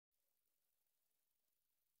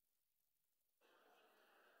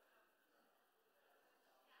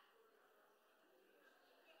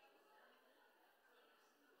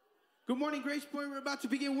Good morning, Gracepoint. We're about to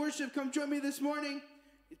begin worship. Come join me this morning.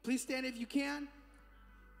 Please stand if you can.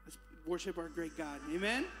 Let's worship our great God.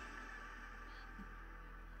 Amen.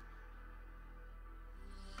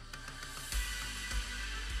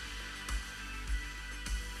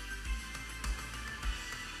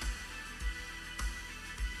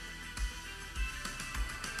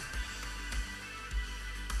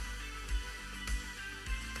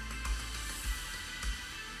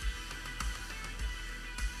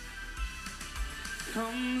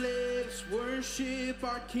 Come, let us worship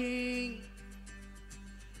our King.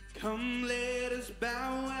 Come, let us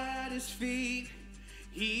bow at his feet.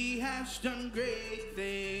 He has done great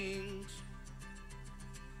things.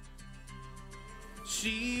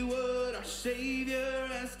 See what our Savior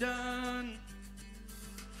has done.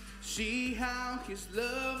 See how his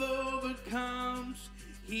love overcomes.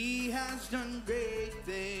 He has done great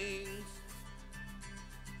things.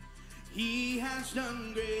 He has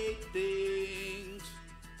done great things.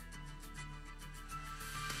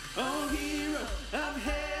 Oh, hero of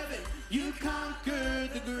heaven, you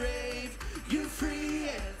conquered the grave. You free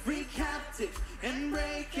every captive and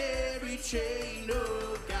break every chain.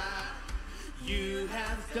 Oh, God, you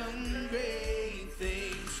have done great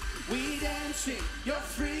things. We dance in your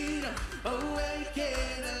freedom, awake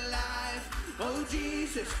and alive. Oh,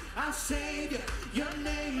 Jesus, our Savior, your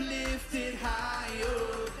name lifted high.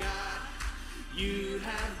 Oh, God, you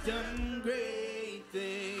have done great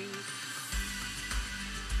things.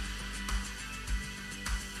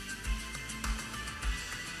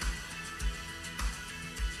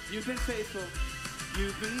 You've been faithful.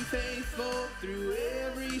 You've been faithful through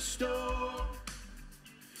every storm.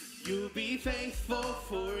 You'll be faithful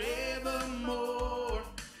forevermore.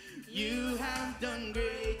 You have done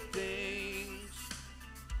great things.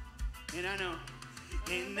 And I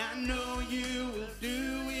know you will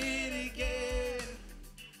do it again.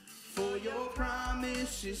 For your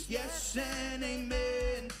promise is yes and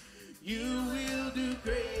amen. You will do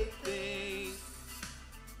great things.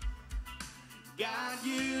 God,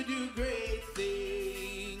 you do great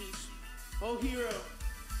things. Oh, hero.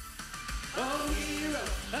 Oh, hero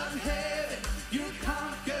of heaven, you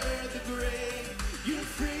conquer the grave. You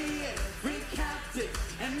free every captive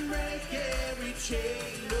and break every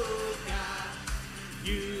chain. Oh, God,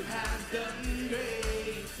 you have done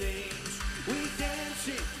great things. We dance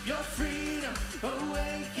in your freedom,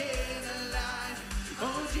 awake and alive.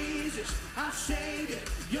 Oh, Jesus, our Savior,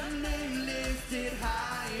 your name lifted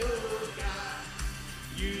high. Oh, God,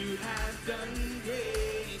 you have done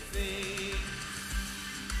great things.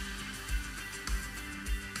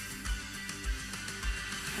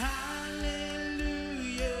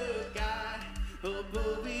 Hallelujah, God,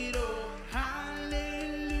 above it all.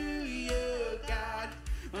 Hallelujah, God,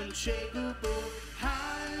 unshakable.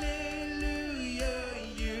 Hallelujah,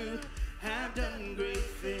 you have done great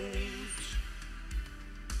things.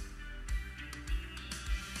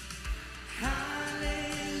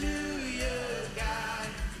 Hallelujah, God,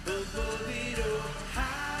 above it all.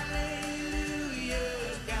 Hallelujah,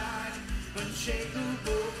 God,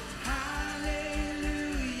 unshakable. Hallelujah,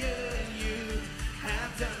 you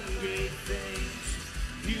have done great things.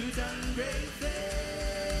 You've done great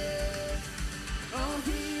things. Oh,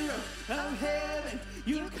 hero of heaven,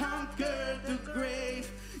 you conquered the grave.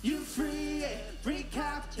 You free every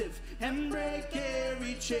captive and break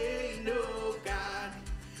every chain. Oh, God,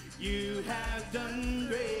 you have done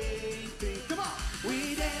great things. Come on.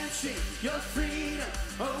 We dance in your freedom,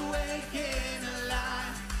 awake and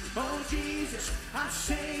alive. Oh, Jesus, our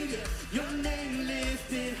Savior, your name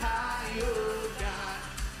lifted high. Oh, God,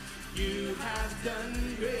 you have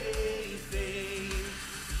done great things.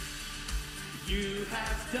 You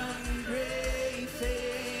have done great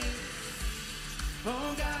things.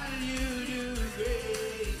 Oh, God, you do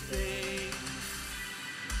great things.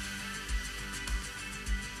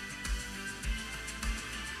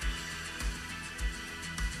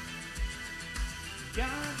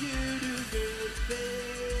 God, you do good things.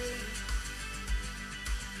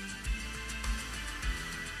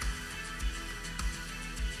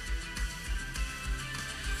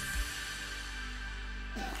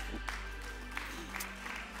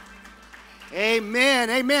 Amen.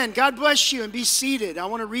 Amen. God bless you, and be seated. I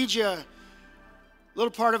want to read you a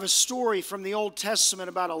little part of a story from the Old Testament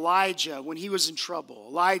about Elijah when he was in trouble.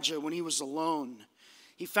 Elijah when he was alone.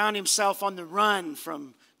 He found himself on the run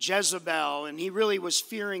from Jezebel, and he really was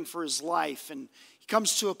fearing for his life. And he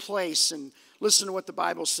comes to a place, and listen to what the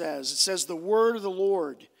Bible says. It says, the word of the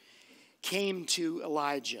Lord came to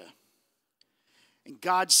Elijah. And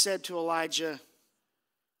God said to Elijah,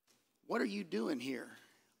 what are you doing here,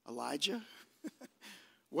 Elijah?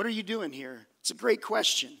 What are you doing here? It's a great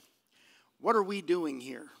question. What are we doing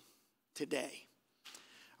here today?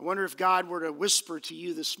 I wonder if God were to whisper to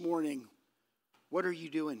you this morning, what are you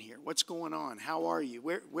doing here? What's going on? How are you?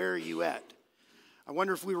 Where are you at? I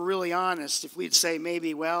wonder if we were really honest, if we'd say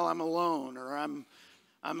maybe, well, I'm alone, or I'm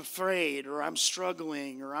afraid, or I'm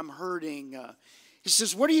struggling, or I'm hurting. He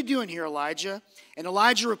says, what are you doing here, Elijah? And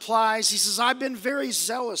Elijah replies, he says, I've been very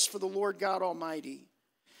zealous for the Lord God Almighty.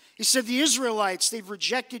 He said, the Israelites, they've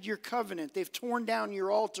rejected your covenant. They've torn down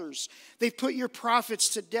your altars. They've put your prophets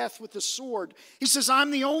to death with the sword. He says,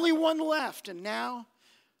 I'm the only one left, and now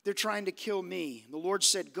they're trying to kill me. The Lord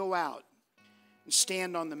said, go out and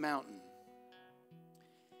stand on the mountain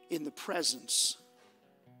in the presence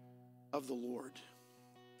of the Lord.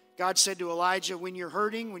 God said to Elijah, when you're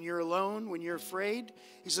hurting, when you're alone, when you're afraid,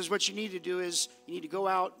 he says, what you need to do is you need to go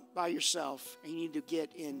out by yourself and you need to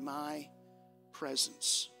get in my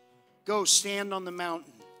presence. Go stand on the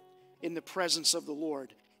mountain in the presence of the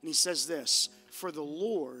Lord. And he says this, for the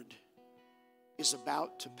Lord is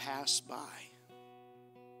about to pass by.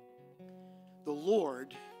 The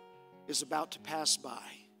Lord is about to pass by.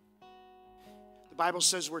 The Bible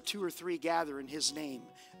says where 2 or 3 gather in his name,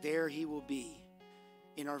 there he will be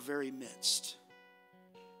in our very midst.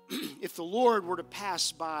 If the Lord were to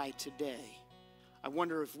pass by today, I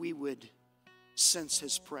wonder if we would sense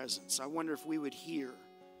his presence. I wonder if we would hear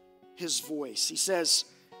his voice. He says,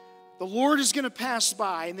 the Lord is going to pass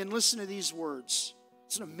by, and then listen to these words.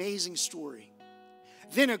 It's an amazing story.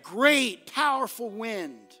 Then a great, powerful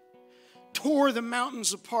wind tore the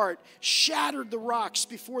mountains apart, shattered the rocks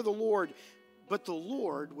before the Lord, but the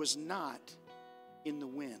Lord was not in the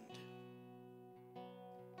wind.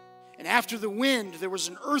 And after the wind, there was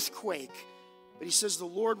an earthquake. But he says the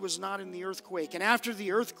Lord was not in the earthquake. And after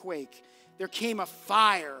the earthquake, there came a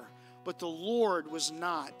fire. But the Lord was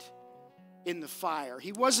not in the fire.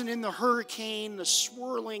 He wasn't in the hurricane, the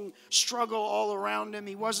swirling struggle all around him.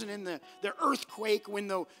 He wasn't in the earthquake when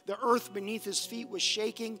the earth beneath his feet was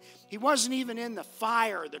shaking. He wasn't even in the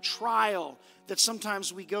fire, the trial that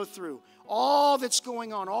sometimes we go through. All that's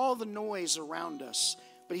going on, all the noise around us.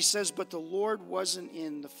 But he says, but the Lord wasn't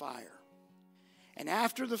in the fire. And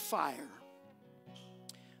after the fire,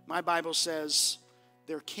 my Bible says,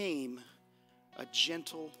 there came a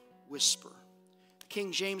gentle whisper. The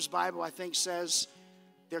King James Bible, I think, says,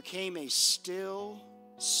 there came a still,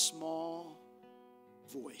 small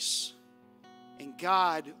voice. And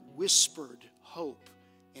God whispered hope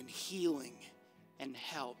and healing and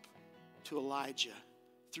help to Elijah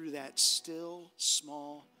through that still,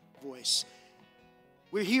 small voice.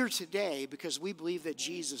 We're here today because we believe that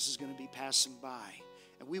Jesus is going to be passing by,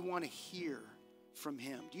 and we want to hear from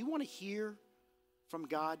him. Do you want to hear from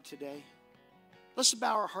God today? Let's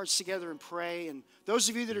bow our hearts together and pray. And those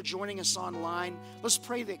of you that are joining us online, let's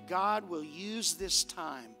pray that God will use this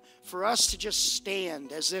time for us to just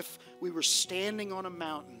stand as if we were standing on a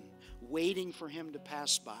mountain waiting for him to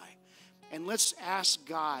pass by. And let's ask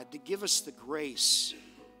God to give us the grace.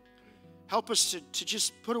 Help us to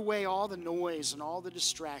just put away all the noise and all the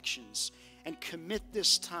distractions and commit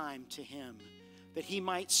this time to him, that he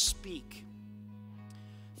might speak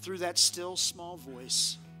through that still small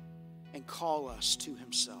voice and call us to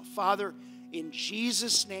himself. Father, in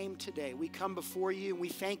Jesus' name today, we come before you and we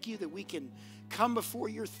thank you that we can come before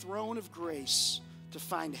your throne of grace to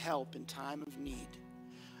find help in time of need.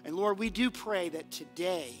 And Lord, we do pray that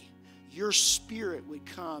today your Spirit would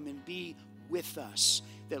come and be with us,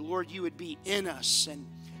 that Lord, you would be in us,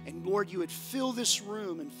 and Lord, you would fill this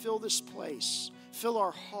room and fill this place, fill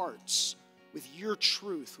our hearts with your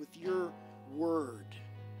truth, with your word.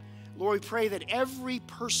 Lord, we pray that every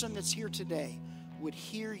person that's here today would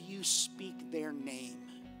hear you speak their name,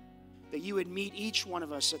 that you would meet each one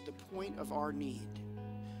of us at the point of our need.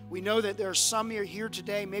 We know that there are some here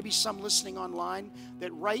today, maybe some listening online,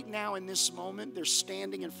 that right now in this moment, they're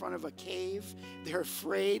standing in front of a cave. They're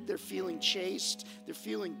afraid. They're feeling chased. They're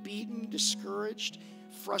feeling beaten, discouraged,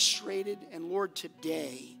 frustrated. And Lord,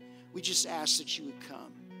 today, we just ask that you would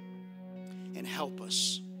come and help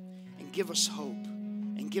us and give us hope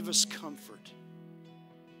and give us comfort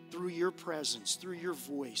through your presence, through your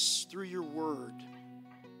voice, through your word.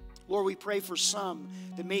 Lord, we pray for some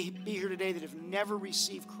that may be here today that have never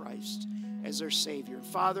received Christ as their Savior. And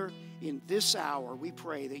Father, in this hour, we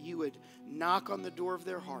pray that you would knock on the door of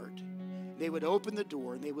their heart. They would open the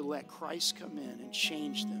door and they would let Christ come in and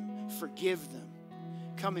change them, forgive them,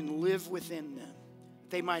 come and live within them.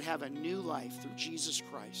 They might have a new life through Jesus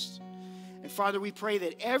Christ. And Father, we pray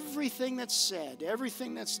that everything that's said,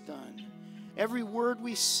 everything that's done, every word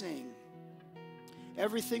we sing,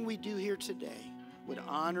 everything we do here today would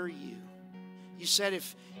honor you. You said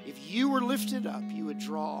if you were lifted up, you would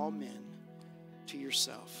draw all men. to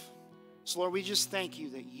yourself. So, Lord, we just thank you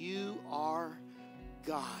that you are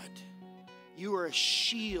God. You are a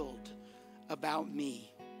shield about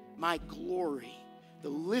me, my glory, the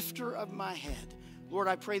lifter of my head. Lord,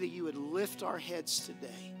 I pray that you would lift our heads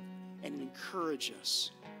today and encourage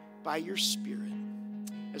us by your Spirit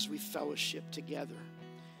as we fellowship together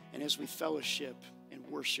and as we fellowship and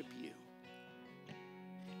worship you.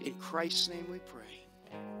 In Christ's name we pray.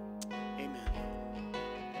 Amen.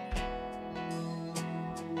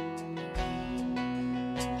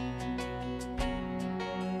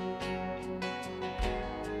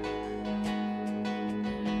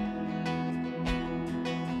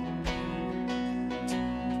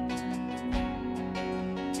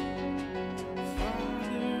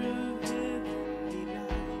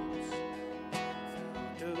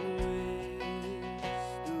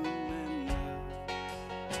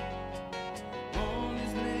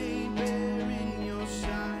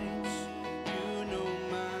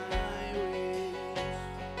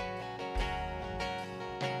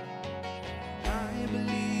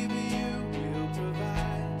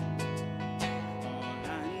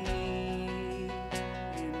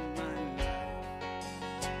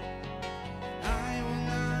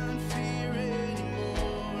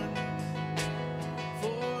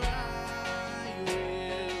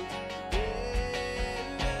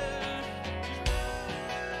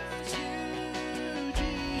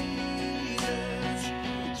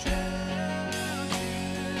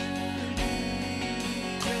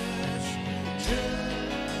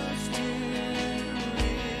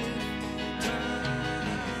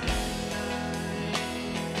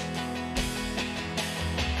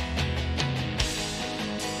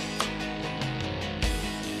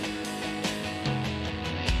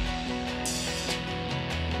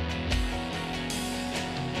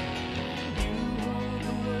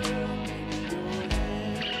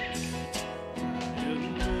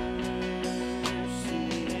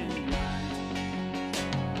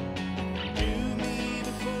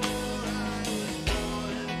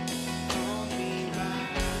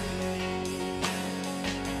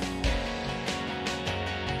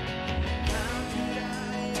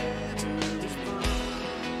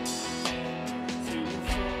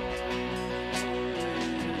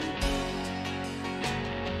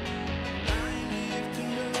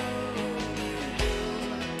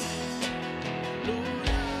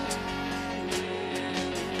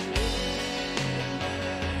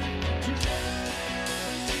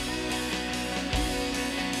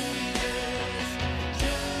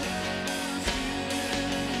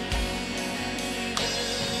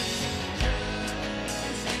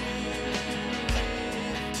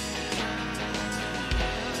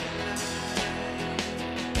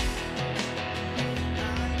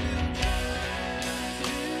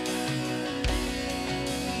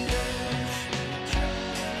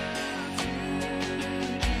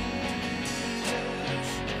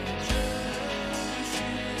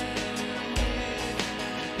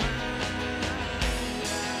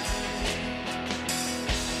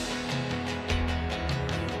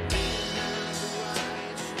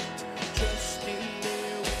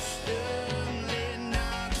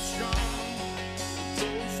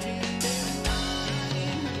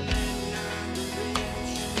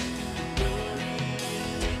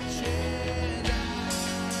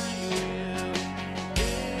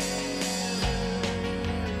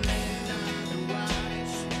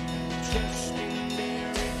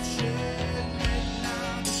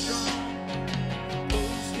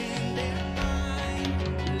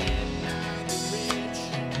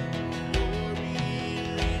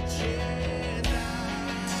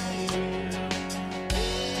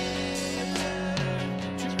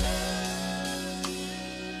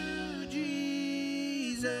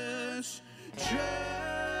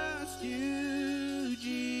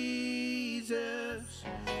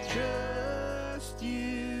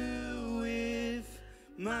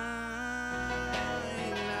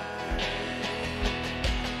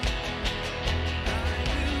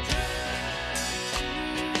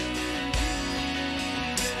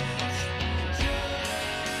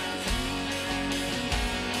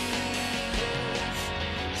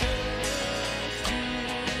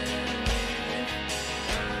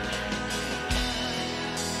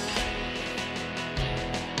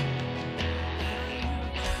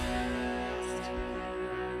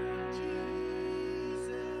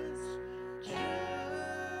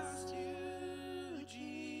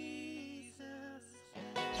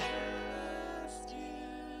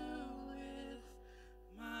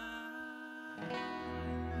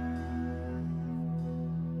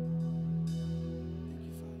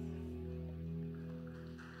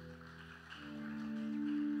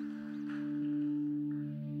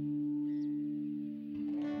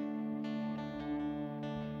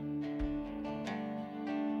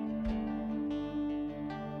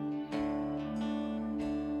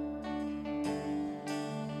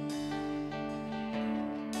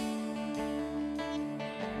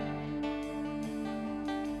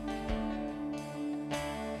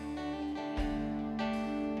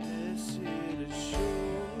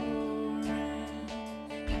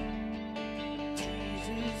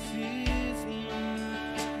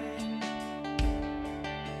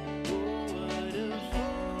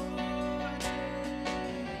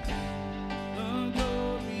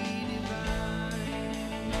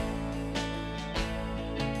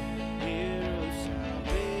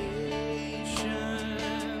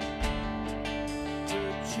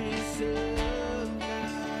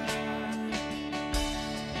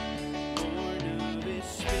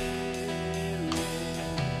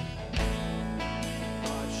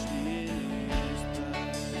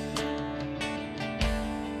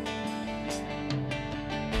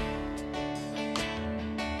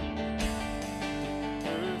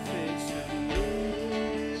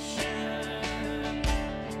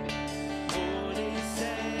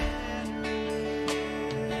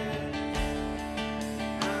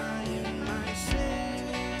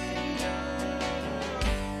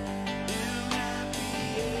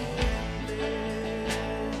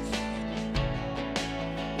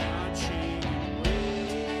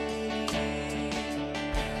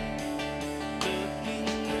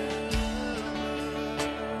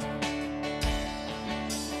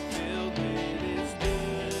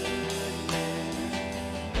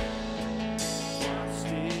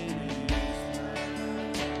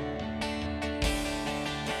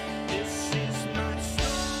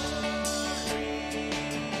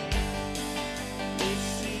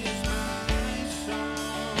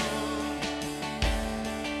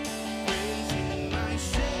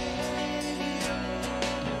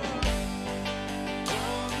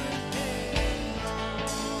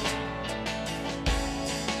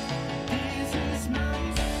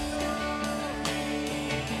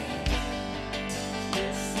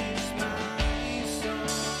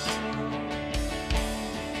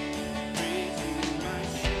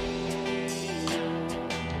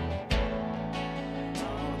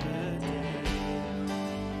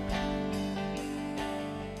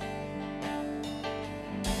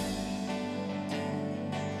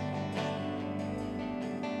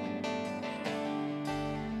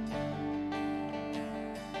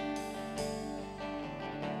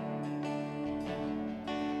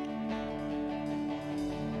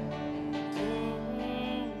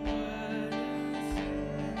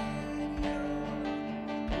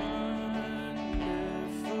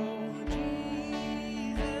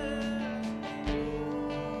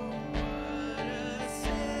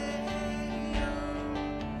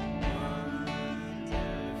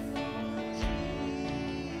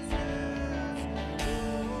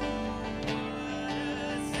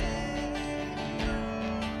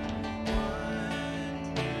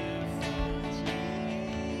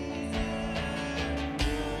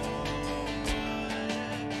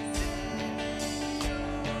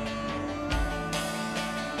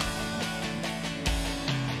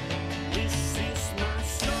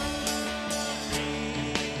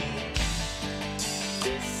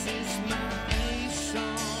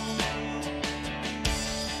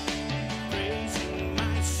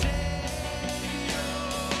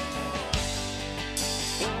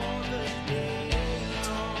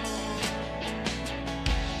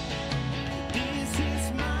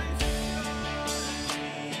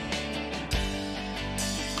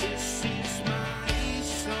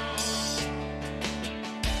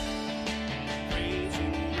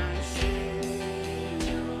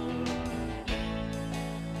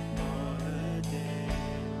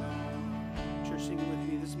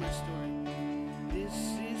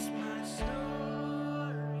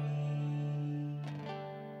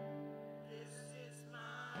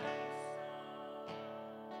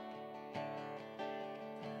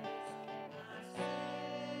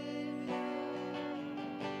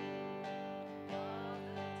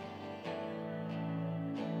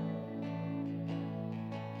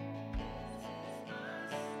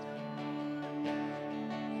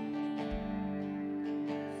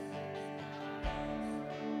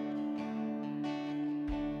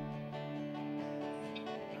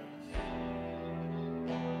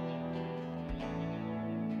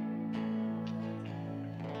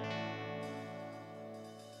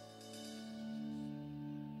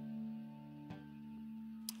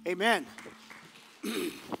 Amen.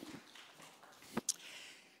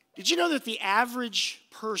 Did you know that the average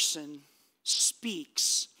person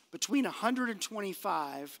speaks between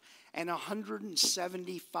 125 and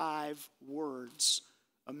 175 words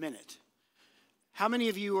a minute? How many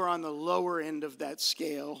of you are on the lower end of that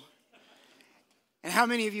scale? And how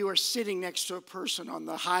many of you are sitting next to a person on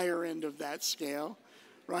the higher end of that scale,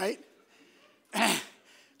 right?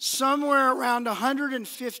 Somewhere around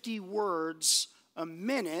 150 words a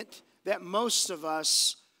minute that most of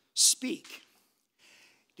us speak.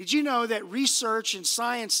 Did you know that research and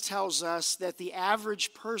science tells us that the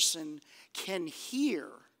average person can hear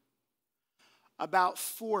about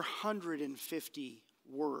 450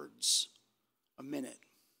 words a minute?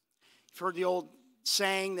 You've heard the old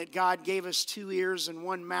saying that God gave us 2 ears and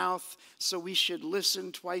 1 mouth, so we should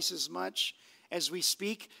listen twice as much as we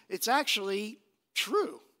speak. It's actually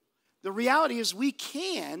true. The reality is we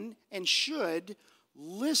can and should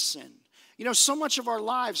listen. You know, so much of our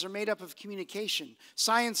lives are made up of communication.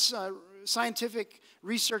 Scientific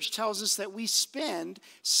research tells us that we spend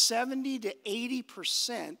 70 to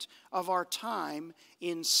 80% of our time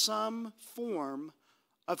in some form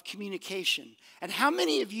of communication. And how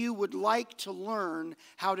many of you would like to learn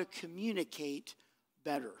how to communicate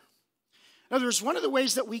better? In other words, one of the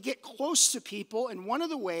ways that we get close to people and one of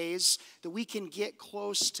the ways that we can get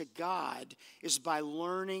close to God is by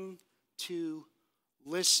learning to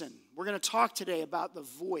listen. We're going to talk today about the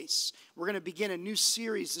voice. We're going to begin a new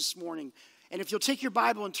series this morning. And if you'll take your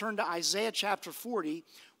Bible and turn to Isaiah chapter 40,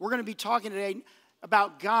 we're going to be talking today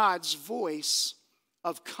about God's voice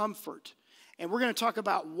of comfort. And we're going to talk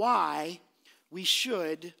about why we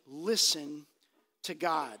should listen to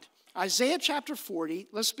God. Isaiah chapter 40,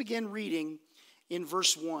 let's begin reading in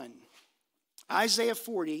verse 1. Isaiah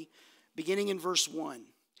 40, beginning in verse 1.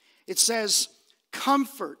 It says,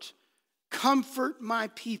 "Comfort, comfort my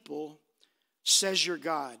people, says your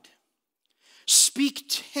God. Speak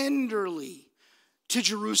tenderly to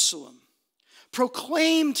Jerusalem.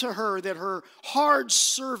 Proclaim to her that her hard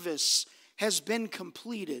service has been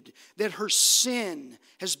completed, that her sin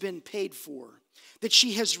has been paid for, that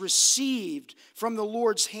she has received from the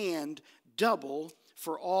Lord's hand double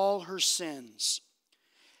for all her sins."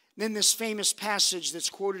 Then this famous passage that's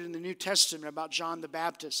quoted in the New Testament about John the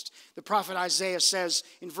Baptist. The prophet Isaiah says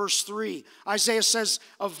in verse 3, Isaiah says,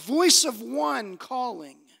 "A voice of one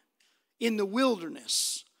calling in the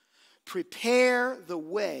wilderness, prepare the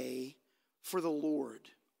way for the Lord.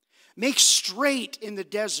 Make straight in the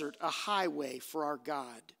desert a highway for our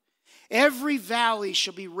God. Every valley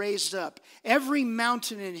shall be raised up, every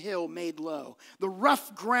mountain and hill made low. The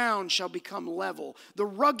rough ground shall become level, the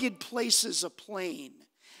rugged places a plain.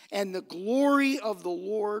 And the glory of the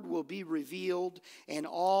Lord will be revealed, and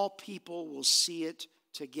all people will see it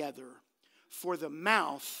together. For the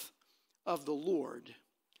mouth of the Lord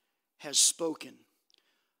has spoken."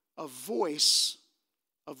 A voice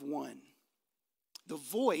of one. The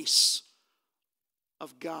voice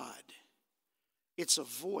of God. It's a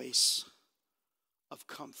voice of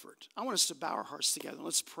comfort. I want us to bow our hearts together.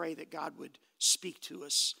 Let's pray that God would speak to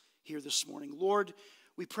us here this morning. Lord,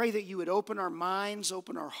 we pray that you would open our minds,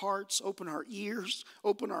 open our hearts, open our ears,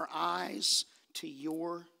 open our eyes to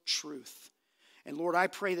your truth. And Lord, I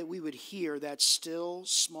pray that we would hear that still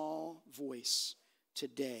small voice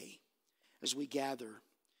today as we gather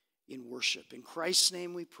in worship. In Christ's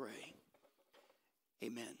name we pray.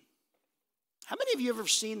 Amen. How many of you have ever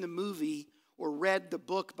seen the movie or read the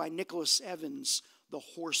book by Nicholas Evans, The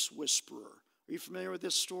Horse Whisperer? Are you familiar with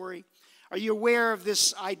this story? Are you aware of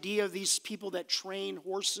this idea of these people that train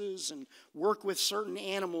horses and work with certain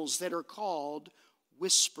animals that are called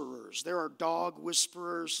whisperers? There are dog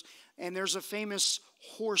whisperers, and there's a famous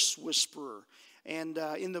horse whisperer. And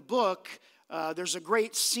in the book, there's a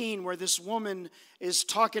great scene where this woman is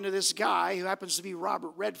talking to this guy who happens to be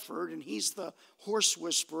Robert Redford, and he's the horse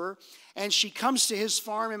whisperer. And she comes to his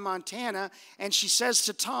farm in Montana, and she says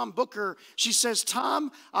to Tom Booker, she says,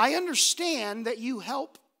 "Tom, I understand that you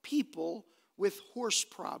help people with horse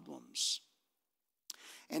problems."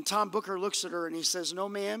 And Tom Booker looks at her and he says, "No,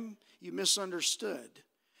 ma'am, you misunderstood."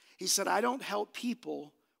 He said, "I don't help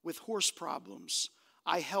people with horse problems.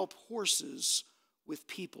 I help horses with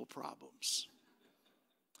people problems."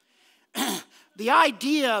 The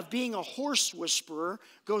idea of being a horse whisperer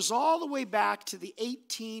goes all the way back to the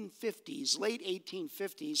 1850s, late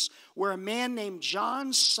 1850s, where a man named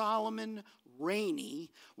John Solomon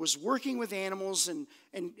Rainey was working with animals and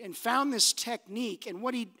found this technique. And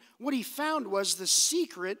what he found was the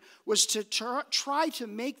secret was to try to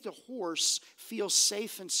make the horse feel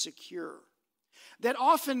safe and secure. That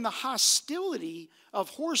often the hostility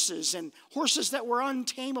of horses and horses that were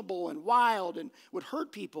untamable and wild and would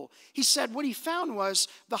hurt people, he said what he found was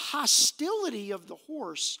the hostility of the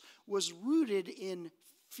horse was rooted in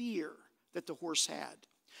fear that the horse had.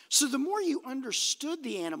 So the more you understood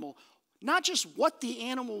the animal, not just what the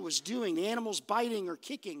animal was doing, the animal's biting or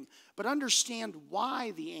kicking, but understand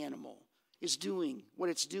why the animal is doing what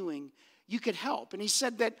it's doing, you could help. And he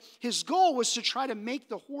said that his goal was to try to make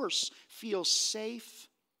the horse feel safe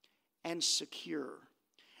and secure.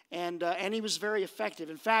 And he was very effective.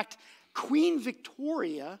 In fact, Queen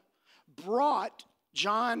Victoria brought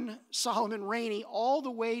John Solomon Rainey all the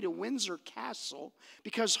way to Windsor Castle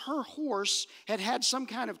because her horse had had some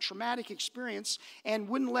kind of traumatic experience and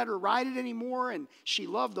wouldn't let her ride it anymore. And she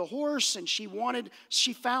loved the horse, and she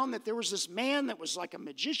found that there was this man that was like a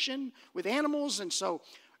magician with animals. And so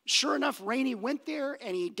Sure enough, Rainey went there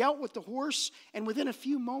and he dealt with the horse, and within a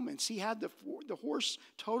few moments, he had the horse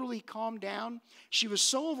totally calmed down. She was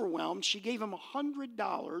so overwhelmed, she gave him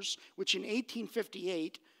 $100, which in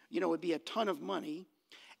 1858, would be a ton of money.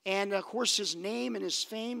 And of course, his name and his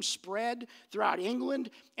fame spread throughout England.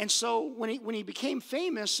 And so when he became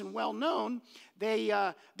famous and well known, they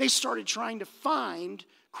started trying to find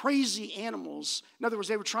crazy animals. In other words,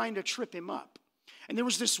 they were trying to trip him up. And there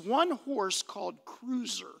was this one horse called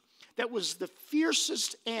Cruiser that was the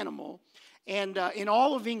fiercest animal and in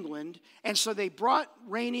all of England. And so they brought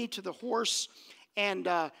Rainey to the horse, and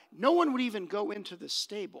no one would even go into the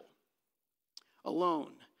stable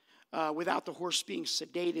alone without the horse being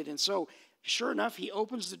sedated. And so, sure enough, he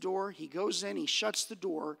opens the door, he goes in, he shuts the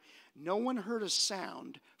door. No one heard a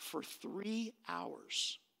sound for 3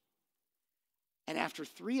 hours. And after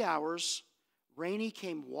 3 hours, Rainey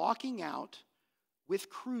came walking out with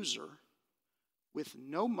Cruiser, with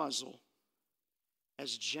no muzzle,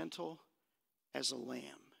 as gentle as a lamb.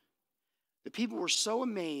 The people were so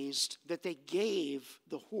amazed that they gave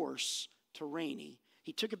the horse to Rainey.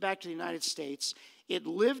 He took it back to the United States. It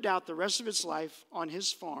lived out the rest of its life on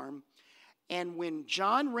his farm. And when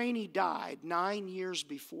John Rainey died, 9 years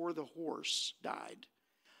before the horse died,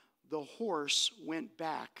 the horse went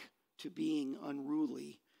back to being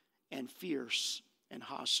unruly and fierce and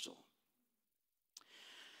hostile.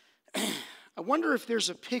 I wonder if there's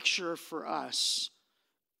a picture for us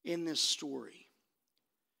in this story.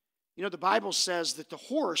 The Bible says that the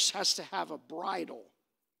horse has to have a bridle,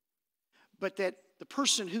 but that the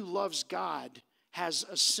person who loves God has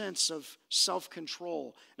a sense of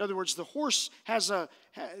self-control. In other words, the horse has a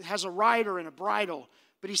rider and a bridle,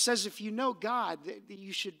 but he says if you know God, that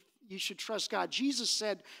you should trust God. Jesus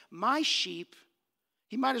said, my sheep,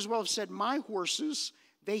 he might as well have said, my horses,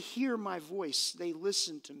 they hear my voice, they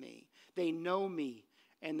listen to me, they know me,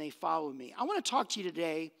 and they follow me. I want to talk to you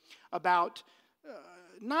today about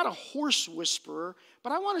not a horse whisperer,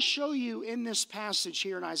 but I want to show you in this passage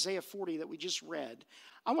here in Isaiah 40 that we just read,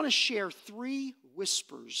 I want to share 3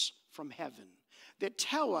 whispers from heaven that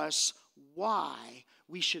tell us why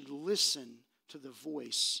we should listen to the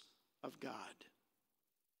voice of God.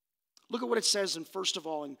 Look at what it says first of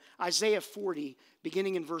all, in Isaiah 40,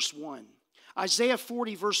 beginning in verse 1. Isaiah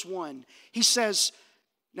 40, verse 1, he says,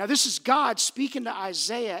 now this is God speaking to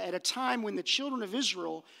Isaiah at a time when the children of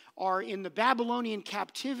Israel are in the Babylonian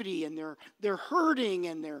captivity, and they're hurting,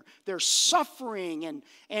 and they're suffering,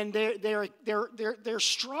 and they're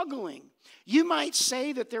struggling. You might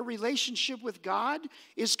say that their relationship with God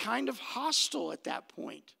is kind of hostile at that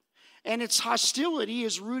point. And its hostility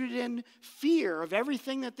is rooted in fear of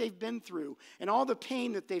everything that they've been through and all the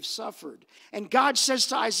pain that they've suffered. And God says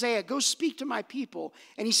to Isaiah, go speak to my people.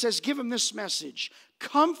 And he says, give them this message.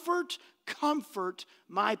 Comfort, comfort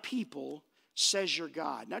my people, says your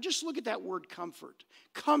God. Now just look at that word comfort.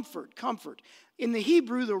 Comfort, comfort. In the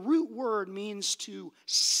Hebrew, the root word means to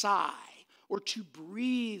sigh or to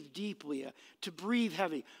breathe deeply, to breathe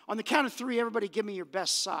heavy. On the count of 3, everybody give me your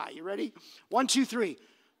best sigh. You ready? 1, 2, 3.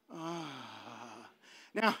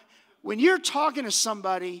 Now, when you're talking to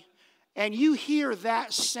somebody and you hear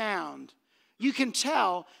that sound, you can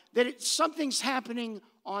tell that something's happening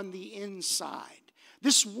on the inside.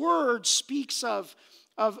 This word speaks of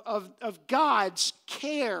God's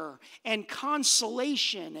care and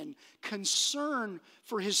consolation and concern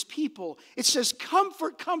for his people. It says,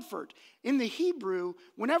 comfort, comfort. In the Hebrew,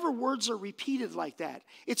 whenever words are repeated like that,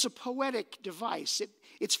 it's a poetic device.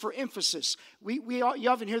 It's for emphasis. You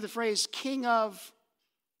often hear the phrase, King of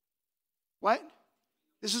what?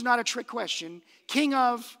 This is not a trick question. King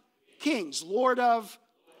of kings, Lord of,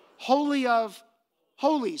 Holy of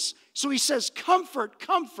holies. So he says, comfort,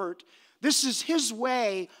 comfort. This is his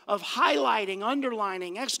way of highlighting,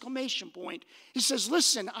 underlining, exclamation point. He says,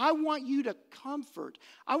 listen, I want you to comfort.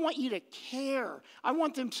 I want you to care. I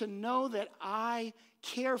want them to know that I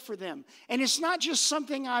care for them. And it's not just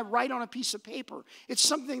something I write on a piece of paper. It's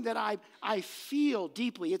something that I feel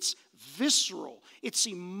deeply. It's visceral. It's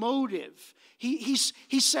emotive. He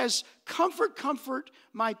says, comfort, comfort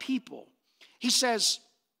my people. He says,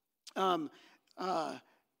 I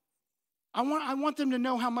want them to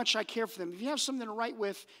know how much I care for them. If you have something to write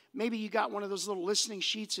with, maybe you got one of those little listening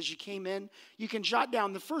sheets as you came in, you can jot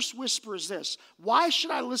down. The first whisper is this. Why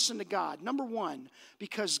should I listen to God? Number 1,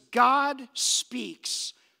 because God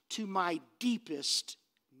speaks to my deepest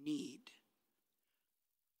need.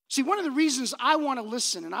 See, one of the reasons I want to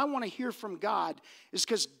listen and I want to hear from God is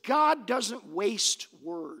because God doesn't waste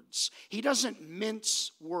words. He doesn't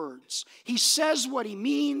mince words. He says what he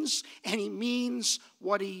means, and he means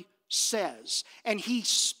what he says. And he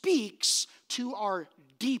speaks to our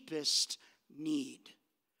deepest need.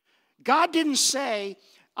 God didn't say,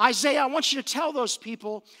 Isaiah, I want you to tell those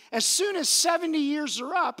people, as soon as 70 years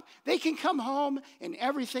are up, they can come home and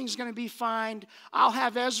everything's going to be fine. I'll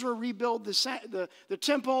have Ezra rebuild the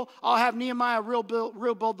temple. I'll have Nehemiah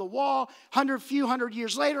rebuild the wall. Few hundred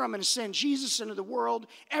years later, I'm going to send Jesus into the world.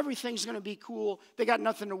 Everything's going to be cool. They got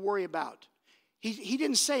nothing to worry about. He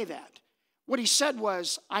didn't say that. What he said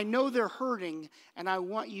was, I know they're hurting, and I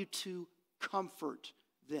want you to comfort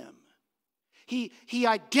them. He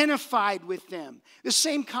identified with them. The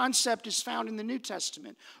same concept is found in the New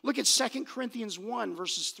Testament. Look at 2 Corinthians 1,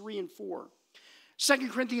 verses 3 and 4. 2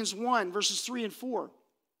 Corinthians 1, verses 3 and 4.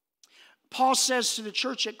 Paul says to the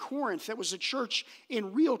church at Corinth, that was a church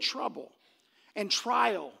in real trouble and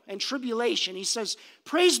trial and tribulation. He says,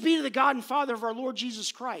 praise be to the God and Father of our Lord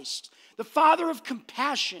Jesus Christ, the Father of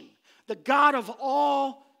compassion, the God of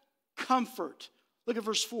all comfort. Look at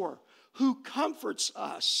verse 4. Who comforts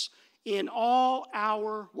us in all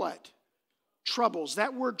our what? Troubles.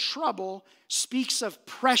 That word trouble speaks of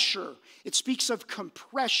pressure. It speaks of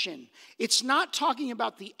compression. It's not talking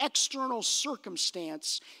about the external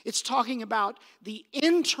circumstance. It's talking about the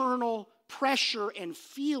internal pressure and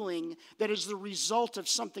feeling that is the result of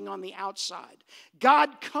something on the outside.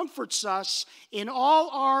 God comforts us in all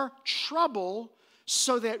our trouble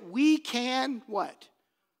so that we can what?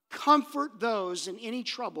 Comfort those in any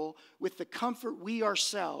trouble with the comfort we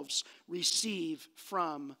ourselves receive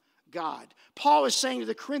from God. Paul is saying to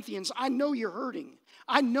the Corinthians, I know you're hurting.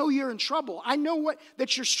 I know you're in trouble. I know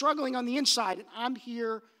that you're struggling on the inside, and I'm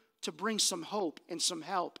here to bring some hope and some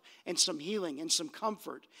help and some healing and some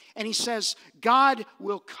comfort. And he says, God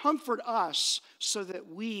will comfort us so that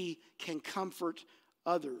we can comfort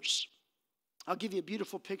others. I'll give you a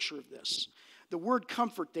beautiful picture of this. The word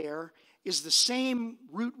comfort there is the same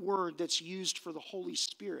root word that's used for the Holy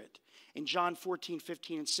Spirit in John 14,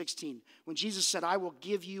 15, and 16. When Jesus said, I will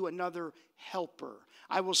give you another helper.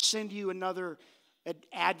 I will send you another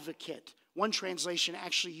advocate. One translation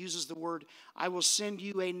actually uses the word, I will send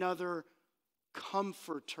you another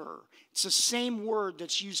comforter. It's the same word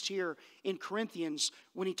that's used here in Corinthians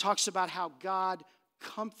when he talks about how God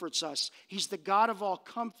comforts us. He's the God of all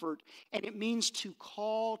comfort, and it means to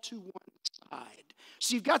call to one side.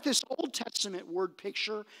 So you've got this Old Testament word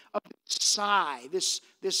picture of sigh, this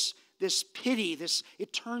pity,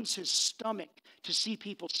 it turns his stomach to see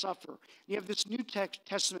people suffer. You have this New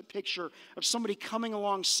Testament picture of somebody coming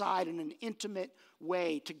alongside in an intimate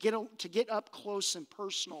way to get up close and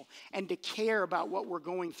personal and to care about what we're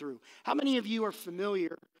going through. How many of you are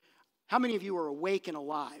familiar? How many of you are awake and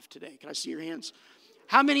alive today? Can I see your hands?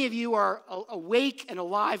 How many of you are awake and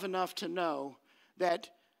alive enough to know that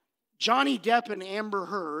Johnny Depp and Amber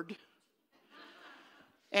Heard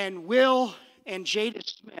and Will and Jada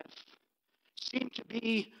Smith seem to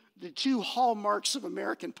be the two hallmarks of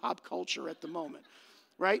American pop culture at the moment,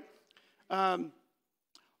 right?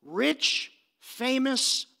 Rich,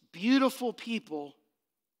 famous, beautiful people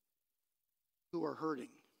who are hurting.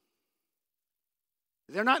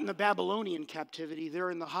 They're not in the Babylonian captivity. They're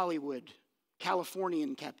in the Hollywood,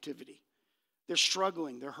 Californian captivity. They're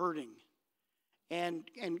struggling. They're hurting. And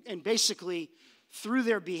basically, through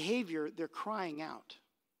their behavior, they're crying out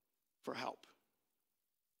for help,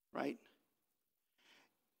 right?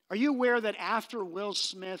 Are you aware that after Will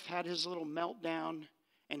Smith had his little meltdown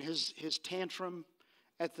and his tantrum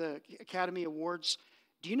at the Academy Awards,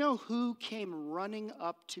 do you know who came running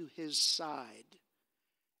up to his side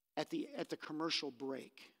at the commercial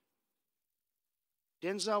break?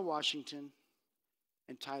 Denzel Washington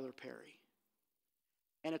and Tyler Perry.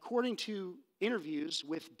 And according to interviews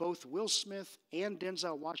with both Will Smith and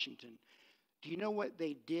Denzel Washington, do you know what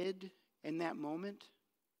they did in that moment?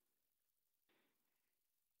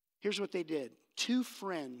 Here's what they did. Two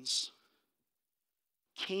friends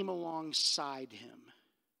came alongside him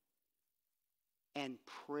and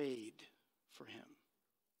prayed for him.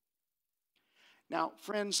 Now,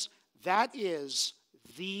 friends, that is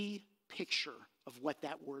the picture of what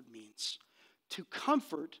that word means. To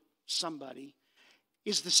comfort somebody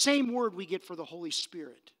is the same word we get for the Holy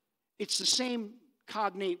Spirit. It's the same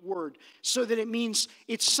cognate word, so that it means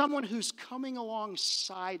it's someone who's coming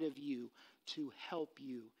alongside of you to help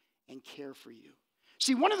you and care for you.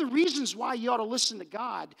 See, one of the reasons why you ought to listen to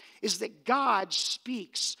God is that God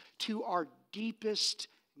speaks to our deepest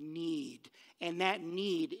need, and that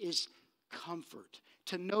need is comfort,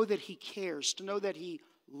 to know that he cares, to know that he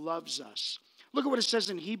loves us. Look at what it says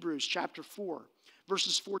in Hebrews chapter 4,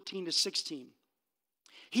 verses 14 to 16.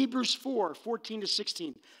 Hebrews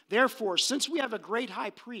 4:14-16. Therefore, since we have a great high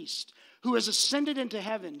priest who has ascended into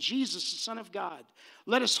heaven, Jesus, the Son of God,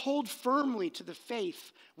 let us hold firmly to the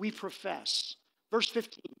faith we profess. Verse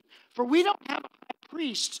 15. For we don't have a high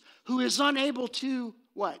priest who is unable to,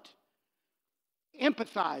 what?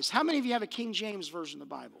 Empathize. How many of you have a King James version of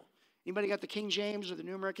the Bible? Anybody got the King James or the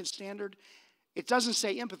New American Standard? It doesn't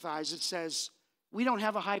say empathize. It says we don't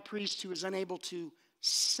have a high priest who is unable to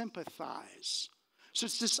sympathize. So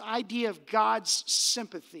it's this idea of God's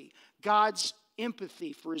sympathy, God's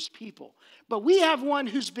empathy for his people. But we have one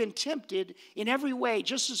who's been tempted in every way,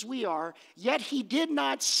 just as we are, yet he did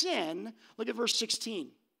not sin. Look at verse 16.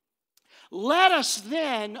 Let us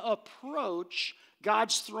then approach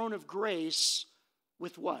God's throne of grace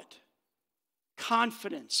with what?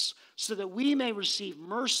 Confidence, so that we may receive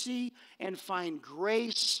mercy and find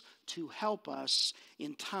grace to help us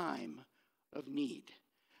in time of need.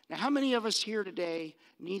 Now, how many of us here today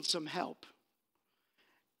need some help?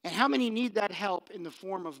 And how many need that help in the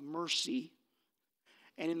form of mercy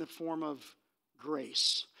and in the form of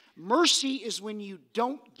grace? Mercy is when you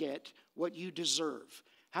don't get what you deserve.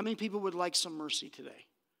 How many people would like some mercy today?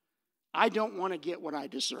 I don't want to get what I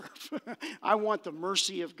deserve. I want the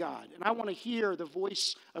mercy of God. And I want to hear the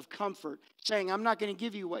voice of comfort saying, I'm not going to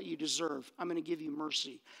give you what you deserve. I'm going to give you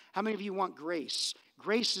mercy. How many of you want grace?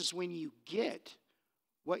 Grace is when you get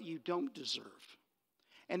what you don't deserve.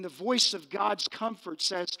 And the voice of God's comfort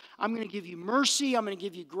says, I'm going to give you mercy. I'm going to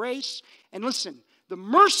give you grace. And listen, the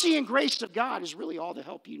mercy and grace of God is really all the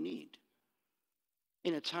help you need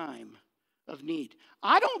in a time of need.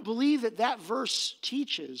 I don't believe that verse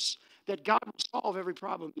teaches that God will solve every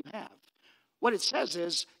problem you have. What it says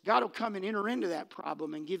is God will come and enter into that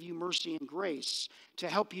problem and give you mercy and grace to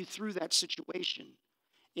help you through that situation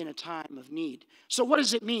in a time of need. So what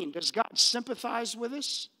does it mean? Does God sympathize with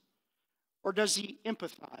us? Or does he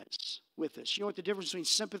empathize with us? You know what the difference between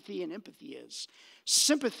sympathy and empathy is?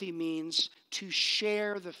 Sympathy means to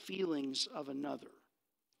share the feelings of another.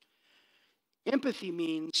 Empathy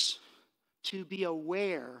means to be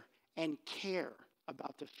aware and care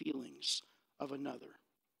about the feelings of another.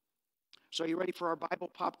 So are you ready for our Bible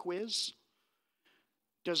pop quiz?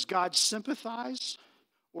 Does God sympathize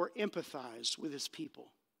or empathize with his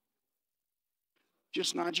people?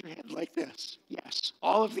 Just nod your head like this. Yes,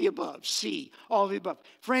 all of the above. C, all of the above.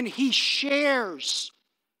 Friend, he shares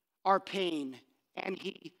our pain and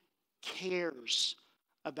he cares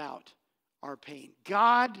about our pain.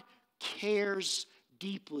 God cares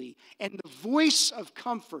deeply. And the voice of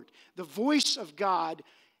comfort, the voice of God,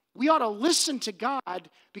 we ought to listen to God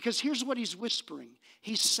because here's what he's whispering.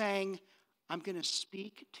 He's saying, I'm going to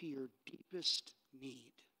speak to your deepest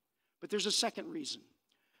need. But there's a second reason.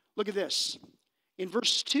 Look at this. In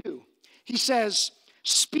verse 2, he says,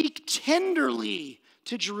 speak tenderly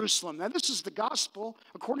to Jerusalem. Now, this is the gospel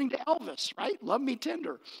according to Elvis, right? Love me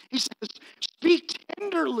tender. He says, speak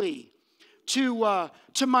tenderly to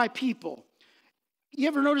my people. You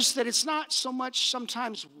ever notice that it's not so much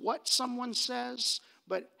sometimes what someone says,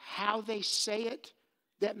 but how they say it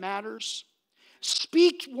that matters?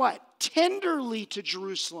 Speak what? Tenderly to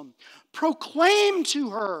Jerusalem. Proclaim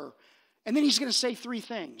to her. And then he's going to say three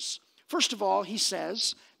things. First of all, he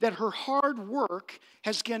says that her hard work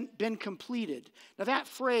has been completed. Now that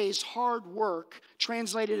phrase, hard work,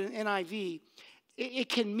 translated in NIV, it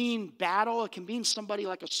can mean battle. It can mean somebody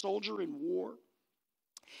like a soldier in war.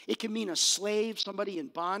 It can mean a slave, somebody in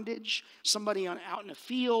bondage, somebody out in a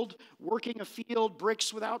field, working a field,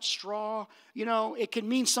 bricks without straw. You know, it can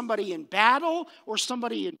mean somebody in battle or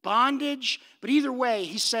somebody in bondage. But either way,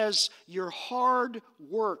 he says, your hard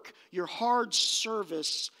work, your hard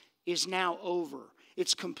service is now over.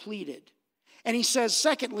 It's completed. And he says,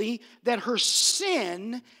 secondly, that her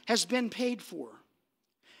sin has been paid for.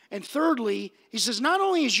 And thirdly, he says, not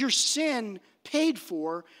only is your sin paid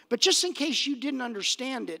for, but just in case you didn't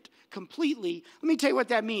understand it completely, let me tell you what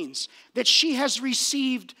that means. That she has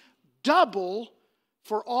received double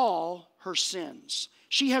for all her sins.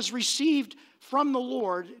 She has received from the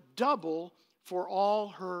Lord double for all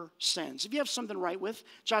her sins. If you have something to write with,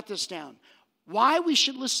 jot this down. Why we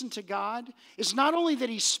should listen to God is not only that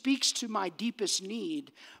he speaks to my deepest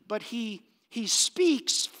need, but he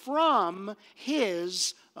speaks from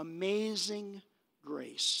his amazing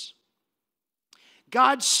grace.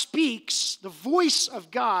 God speaks, the voice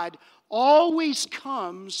of God always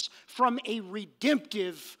comes from a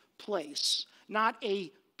redemptive place, not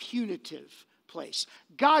a punitive place.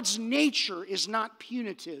 God's nature is not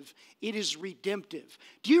punitive, it is redemptive.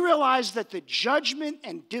 Do you realize that the judgment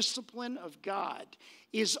and discipline of God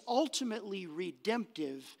is ultimately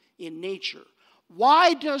redemptive in nature?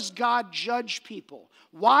 Why does God judge people?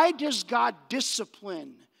 Why does God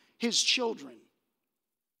discipline his children?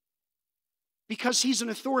 Because he's an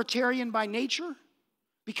authoritarian by nature?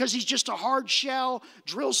 Because he's just a hard shell,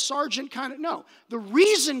 drill sergeant kind of? No. The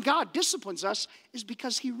reason God disciplines us is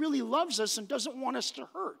because he really loves us and doesn't want us to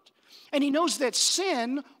hurt. And he knows that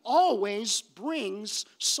sin always brings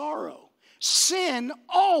sorrow. Sin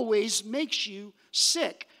always makes you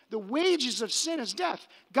sick. The wages of sin is death.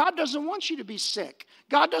 God doesn't want you to be sick.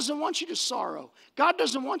 God doesn't want you to sorrow. God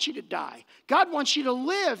doesn't want you to die. God wants you to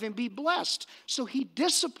live and be blessed. So he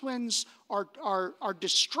disciplines our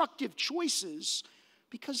destructive choices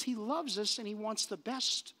because he loves us and he wants the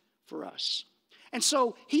best for us. And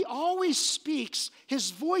so he always speaks,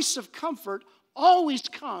 his voice of comfort always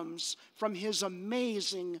comes from his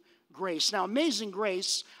amazing grace. Now, Amazing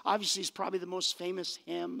Grace, obviously, is probably the most famous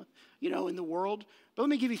hymn, in the world. But let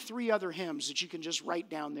me give you 3 other hymns that you can just write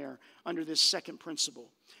down there under this second principle.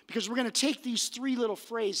 Because we're going to take these 3 little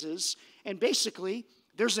phrases, and basically,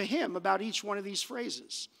 there's a hymn about each one of these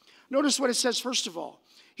phrases. Notice what it says first of all.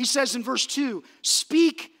 He says in verse 2,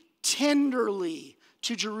 "Speak tenderly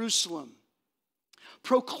to Jerusalem.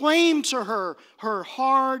 Proclaim to her, her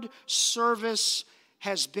hard service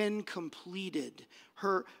has been completed.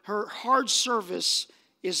 Her hard service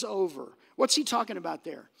is over." What's he talking about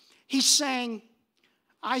there? He's saying,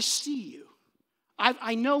 I see you.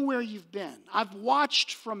 I know where you've been. I've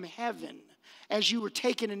watched from heaven as you were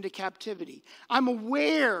taken into captivity. I'm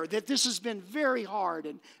aware that this has been very hard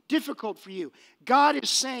and difficult for you. God is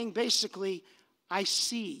saying basically, I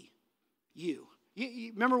see you.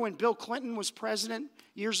 You remember when Bill Clinton was president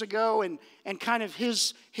years ago and kind of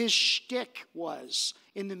his shtick was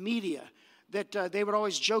in the media that they would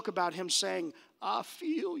always joke about him saying, I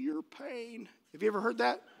feel your pain. Have you ever heard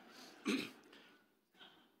that?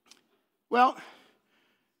 Well,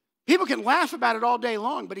 people can laugh about it all day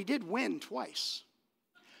long, but he did win twice.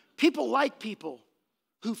 People like people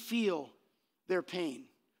who feel their pain,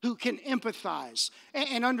 who can empathize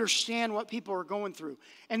and understand what people are going through.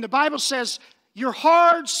 And the Bible says, your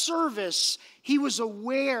hard service, he was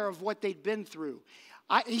aware of what they'd been through.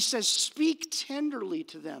 He says, speak tenderly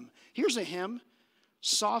to them. Here's a hymn,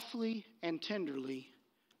 softly and tenderly,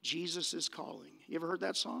 Jesus is calling. You ever heard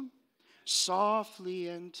that song? Softly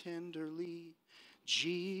and tenderly,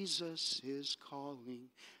 Jesus is calling.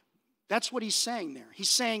 That's what he's saying there. He's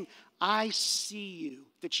saying, I see you,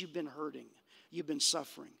 that you've been hurting, you've been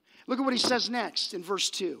suffering. Look at what he says next in verse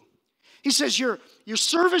 2. He says, your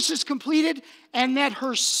service is completed and that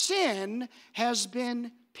her sin has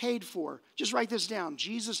been paid for. Just write this down.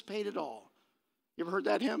 Jesus paid it all. You ever heard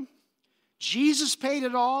that hymn? Jesus paid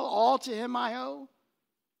it all to him I owe.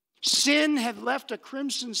 Sin had left a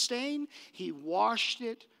crimson stain. He washed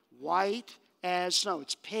it white as snow.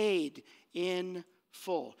 It's paid in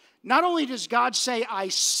full. Not only does God say, I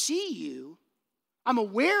see you, I'm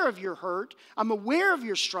aware of your hurt, I'm aware of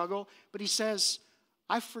your struggle, but he says,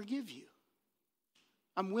 I forgive you.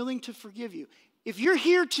 I'm willing to forgive you. If you're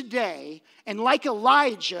here today and like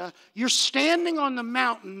Elijah, you're standing on the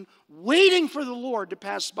mountain waiting for the Lord to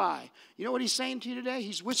pass by, you know what he's saying to you today?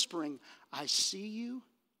 He's whispering, I see you.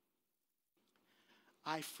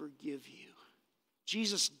 I forgive you.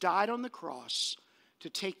 Jesus died on the cross to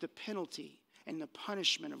take the penalty and the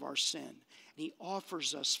punishment of our sin. And he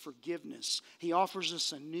offers us forgiveness. He offers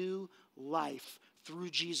us a new life through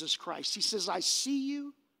Jesus Christ. He says, I see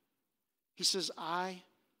you. He says, I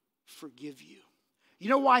forgive you. You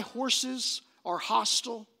know why horses are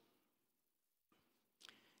hostile?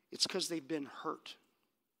 It's because they've been hurt.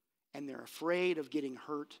 And they're afraid of getting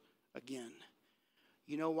hurt again.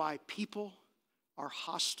 You know why people are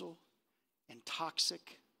hostile and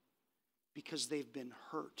toxic? Because they've been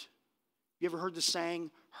hurt. You ever heard the saying,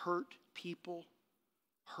 hurt people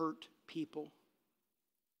hurt people?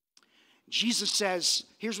 Jesus says,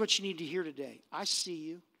 here's what you need to hear today. I see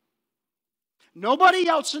you. Nobody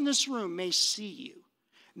else in this room may see you,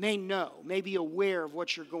 may know, may be aware of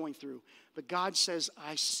what you're going through. But God says,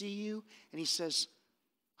 I see you, and he says,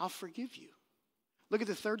 I'll forgive you. Look at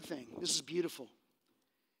the third thing. This is beautiful.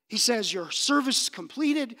 He says, your service is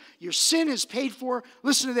completed, your sin is paid for.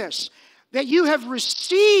 Listen to this. That you have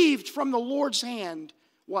received from the Lord's hand,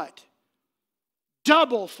 what?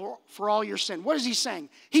 Double for all your sin. What is he saying?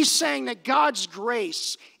 He's saying that God's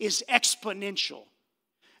grace is exponential.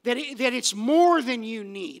 That it's more than you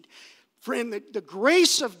need. Friend, the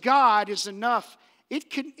grace of God is enough.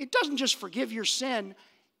 It doesn't just forgive your sin.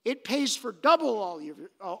 it pays for double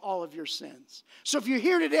all of your sins. So if you're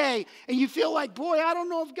here today and you feel like, boy, I don't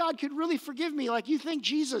know if God could really forgive me, like you think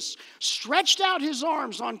Jesus stretched out his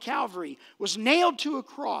arms on Calvary, was nailed to a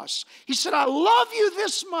cross. He said, I love you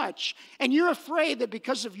this much. And you're afraid that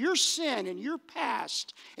because of your sin and your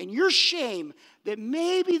past and your shame, that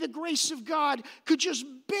maybe the grace of God could just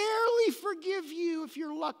barely forgive you if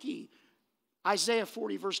you're lucky. Isaiah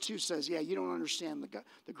 40 verse 2 says, yeah, you don't understand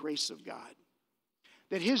the grace of God.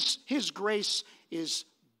 That his grace is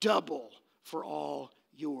double for all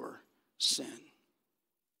your sin.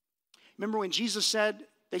 Remember when Jesus said,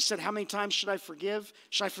 they said, how many times should I forgive?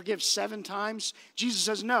 Should I forgive 7 times? Jesus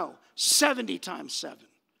says, no, 70 times 7.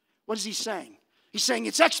 What is he saying? He's saying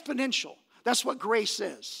it's exponential. That's what grace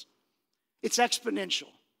is. It's exponential.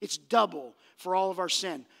 It's double for all of our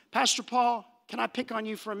sin. Pastor Paul, can I pick on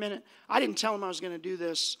you for a minute? I didn't tell him I was going to do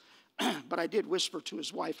this, but I did whisper to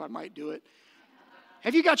his wife I might do it.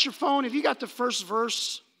 Have you got your phone? Have you got the first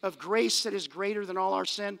verse of grace that is greater than all our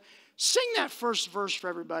sin? Sing that first verse for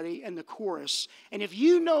everybody and the chorus. And if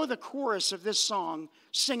you know the chorus of this song,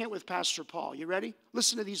 sing it with Pastor Paul. You ready?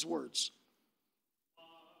 Listen to these words.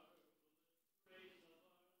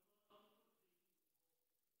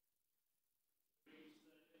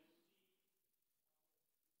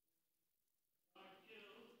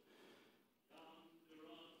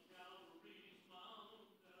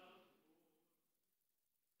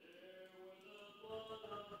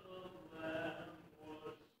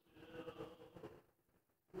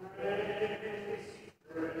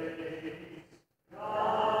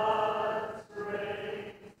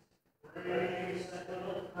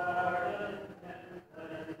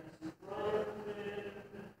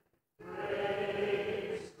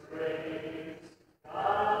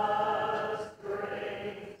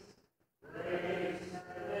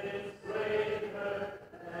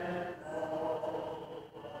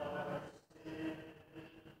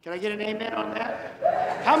 Can I get an amen on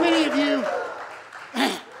that? How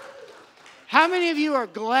many of you are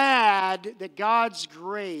glad that God's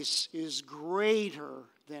grace is greater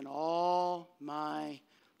than all my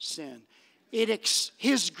sin?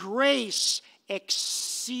 His grace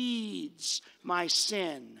exceeds my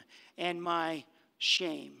sin and my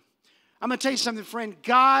shame. I'm going to tell you something, friend.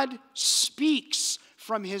 God speaks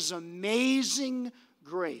from his amazing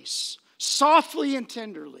grace, softly and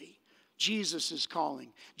tenderly. Jesus is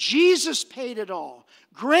calling. Jesus paid it all.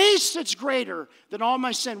 Grace that's greater than all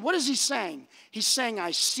my sin. What is he saying? He's saying,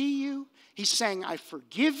 I see you. He's saying, I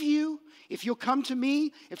forgive you. If you'll come to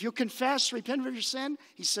me, if you'll confess, repent of your sin,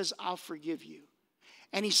 he says, I'll forgive you.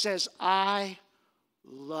 And he says, I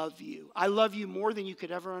love you. I love you more than you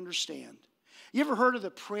could ever understand. You ever heard of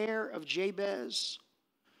the prayer of Jabez?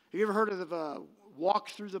 Have you ever heard of the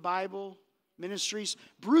Walk Through the Bible ministries?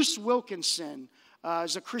 Bruce Wilkinson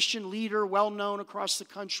is a Christian leader, well known across the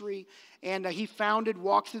country, and he founded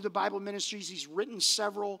Walk Through the Bible Ministries. He's written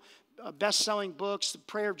several best-selling books. The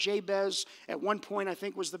Prayer of Jabez, at one point, I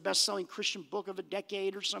think, was the best-selling Christian book of a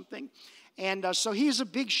decade or something. And so he's a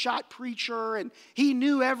big-shot preacher, and he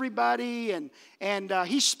knew everybody, and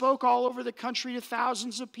he spoke all over the country to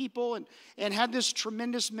thousands of people and had this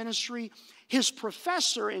tremendous ministry. His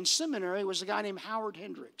professor in seminary was a guy named Howard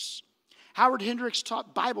Hendricks. Howard Hendricks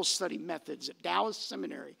taught Bible study methods at Dallas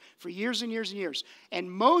Seminary for years and years and years. And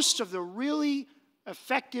most of the really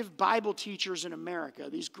effective Bible teachers in America,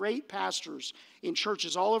 these great pastors in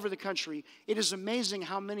churches all over the country, it is amazing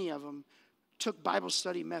how many of them took Bible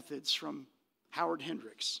study methods from Howard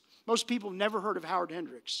Hendricks. Most people have never heard of Howard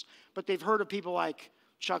Hendricks, but they've heard of people like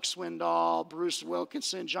Chuck Swindoll, Bruce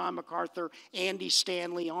Wilkinson, John MacArthur, Andy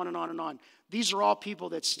Stanley, on and on and on. These are all people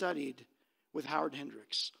that studied with Howard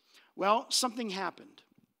Hendricks. Well, something happened.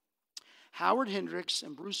 Howard Hendricks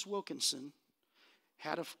and Bruce Wilkinson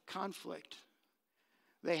had a conflict.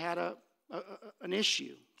 They had an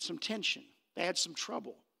issue, some tension. They had some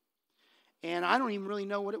trouble. And I don't even really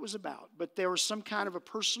know what it was about, but there was some kind of a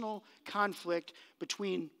personal conflict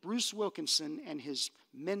between Bruce Wilkinson and his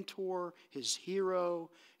mentor, his hero,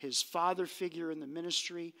 his father figure in the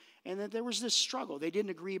ministry, and that there was this struggle. They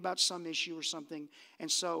didn't agree about some issue or something, and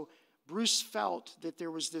so Bruce felt that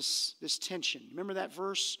there was this tension. Remember that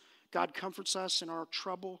verse? God comforts us in our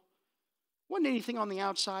trouble. Wasn't anything on the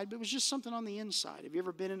outside, but it was just something on the inside. Have you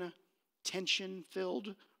ever been in a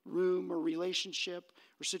tension-filled room or relationship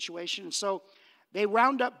or situation? And so they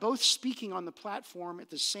wound up both speaking on the platform at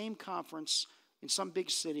the same conference in some big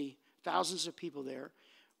city, thousands of people there.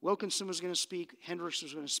 Wilkinson was going to speak. Hendricks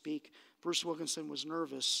was going to speak. Bruce Wilkinson was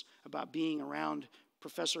nervous about being around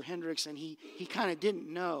Professor Hendricks, and he kind of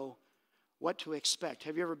didn't know what to expect.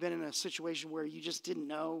 Have you ever been in a situation where you just didn't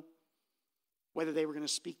know? whether they were going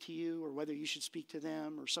to speak to you or whether you should speak to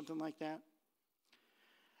them or something like that.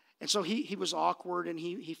 And so he was awkward and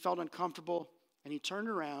he felt uncomfortable. And he turned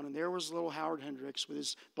around, and there was little Howard Hendricks with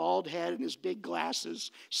his bald head and his big glasses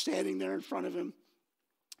standing there in front of him.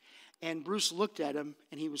 And Bruce looked at him,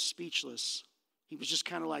 and he was speechless. He was just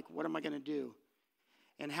kind of like, what am I going to do?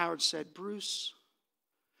 And Howard said, Bruce,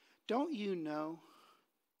 don't you know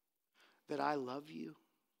that I love you?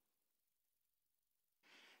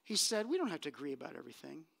 He said, we don't have to agree about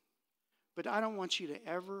everything, but I don't want you to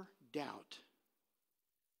ever doubt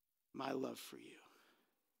my love for you.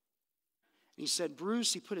 He said,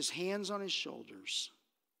 Bruce, he put his hands on his shoulders.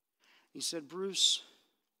 He said, Bruce,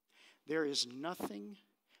 there is nothing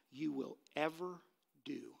you will ever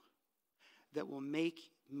do that will make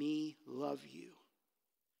me love you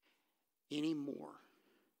any more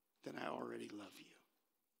than I already love you.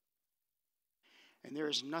 And there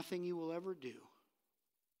is nothing you will ever do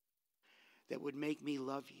that would make me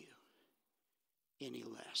love you any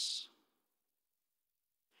less.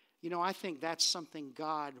 You know, I think that's something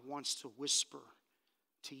God wants to whisper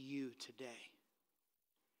to you today.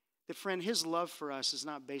 That, friend, his love for us is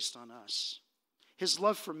not based on us. His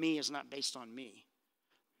love for me is not based on me.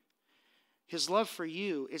 His love for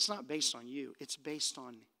you, it's not based on you. It's based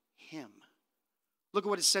on him. Look at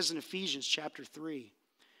what it says in Ephesians chapter 3,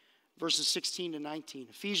 verses 16 to 19.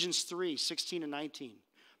 Ephesians 3, 16 to 19.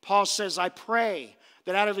 Paul says, I pray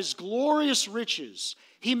that out of his glorious riches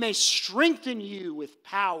he may strengthen you with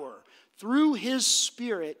power through his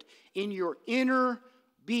Spirit in your inner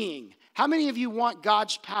being. How many of you want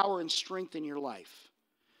God's power and strength in your life?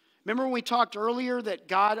 Remember when we talked earlier that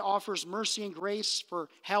God offers mercy and grace for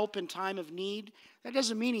help in time of need? That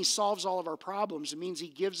doesn't mean he solves all of our problems. It means he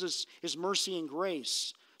gives us his mercy and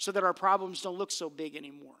grace so that our problems don't look so big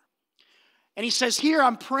anymore. And he says here,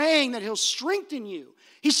 I'm praying that he'll strengthen you.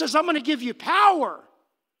 He says, I'm going to give you power.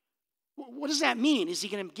 What does that mean? Is he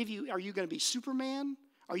going to give you, are you going to be Superman?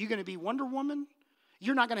 Are you going to be Wonder Woman?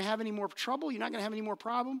 You're not going to have any more trouble. You're not going to have any more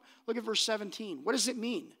problem. Look at verse 17. What does it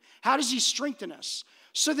mean? How does he strengthen us?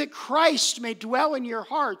 So that Christ may dwell in your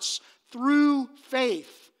hearts through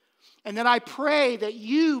faith. And that I pray that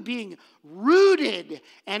you, being rooted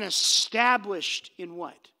and established in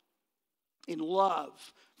what? In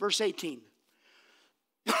love. Verse 18.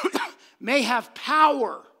 May have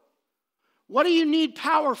power. What do you need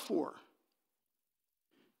power for?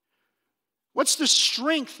 What's the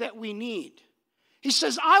strength that we need? He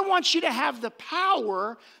says, I want you to have the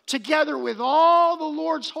power together with all the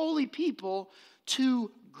Lord's holy people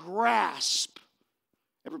to grasp.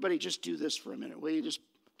 Everybody just do this for a minute. Will you just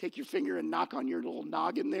take your finger and knock on your little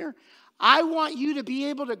noggin there? I want you to be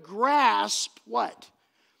able to grasp what?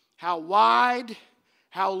 How wide,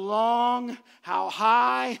 how long, how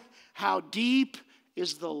high, how deep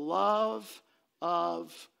is the love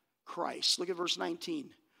of Christ. Look at verse 19.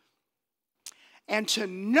 And to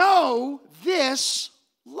know this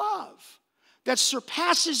love that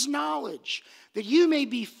surpasses knowledge, that you may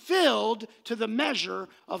be filled to the measure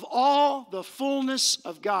of all the fullness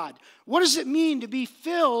of God. What does it mean to be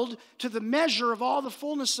filled to the measure of all the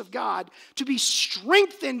fullness of God? To be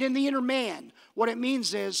strengthened in the inner man. What it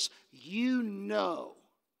means is you know,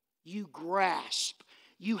 you grasp,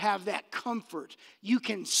 you have that comfort. You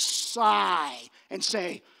can sigh and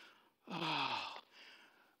say, oh,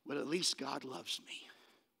 well, at least God loves me.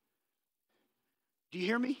 Do you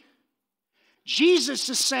hear me? Jesus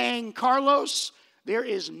is saying, Carlos, there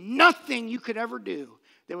is nothing you could ever do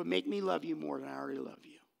that would make me love you more than I already love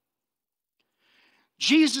you.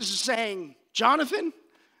 Jesus is saying, Jonathan,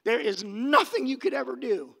 there is nothing you could ever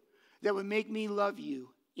do that would make me love you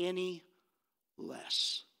any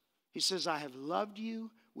less. He says, I have loved you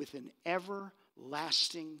with an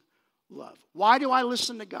everlasting love. Why do I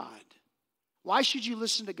listen to God? Why should you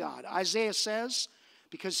listen to God? Isaiah says,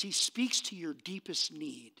 because he speaks to your deepest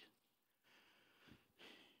need.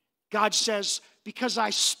 God says, because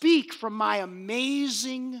I speak from my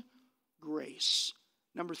amazing grace.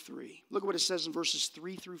 Number 3, look at what it says in verses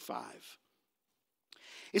 3 through 5.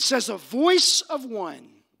 It says, a voice of one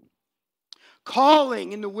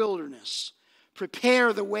calling in the wilderness,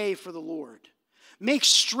 prepare the way for the Lord. Make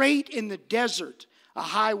straight in the desert a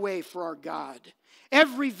highway for our God.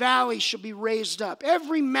 Every valley shall be raised up,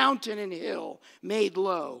 every mountain and hill made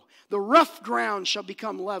low. The rough ground shall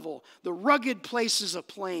become level, the rugged places a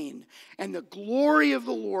plain, and the glory of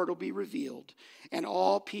the Lord will be revealed, and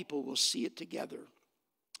all people will see it together.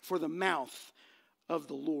 For the mouth of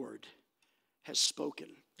the Lord has spoken.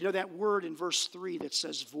 You know that word in verse 3 that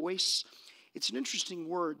says voice? It's an interesting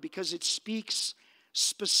word because it speaks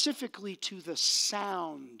specifically to the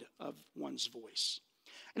sound of one's voice.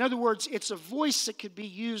 In other words, it's a voice that could be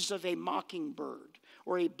used of a mockingbird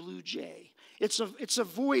or a blue jay. It's a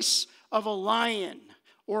voice of a lion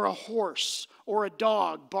or a horse or a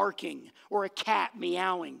dog barking or a cat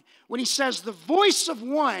meowing. When he says the voice of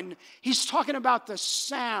one, he's talking about the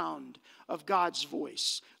sound of God's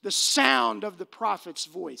voice, the sound of the prophet's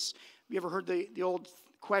voice. Have you ever heard the old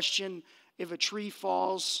question, if a tree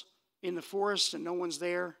falls in the forest and no one's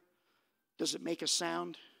there, does it make a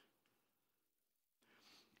sound?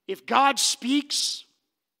 If God speaks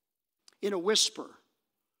in a whisper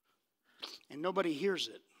and nobody hears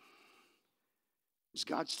it, is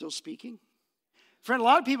God still speaking? Friend, a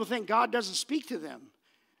lot of people think God doesn't speak to them.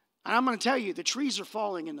 And I'm going to tell you, the trees are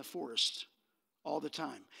falling in the forest all the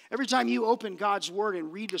time. Every time you open God's word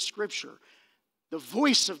and read the scripture, the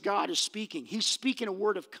voice of God is speaking. He's speaking a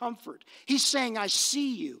word of comfort. He's saying, I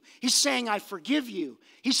see you. He's saying, I forgive you.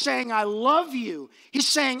 He's saying, I love you. He's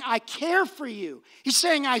saying, I care for you. He's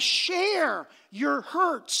saying, I share your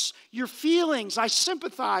hurts, your feelings. I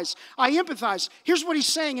sympathize. I empathize. Here's what he's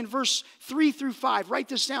saying in verse 3 through 5. Write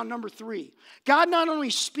this down, number 3. God not only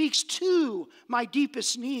speaks to my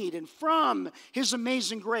deepest need and from his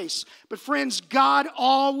amazing grace, but friends, God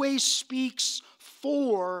always speaks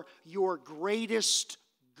for your greatest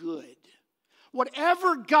good.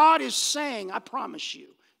 Whatever God is saying, I promise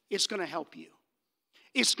you, it's going to help you.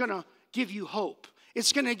 It's going to give you hope.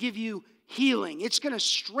 It's going to give you healing. It's going to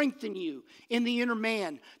strengthen you in the inner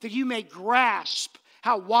man, that you may grasp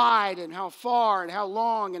how wide and how far and how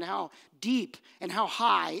long and how deep and how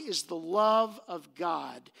high is the love of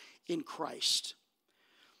God in Christ.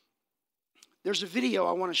 There's a video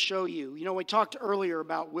I want to show you. You know, we talked earlier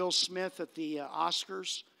about Will Smith at the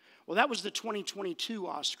Oscars. Well, that was the 2022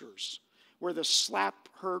 Oscars, where the slap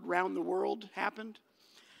heard round the world happened.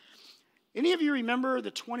 Any of you remember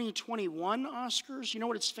the 2021 Oscars? You know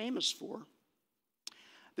what it's famous for?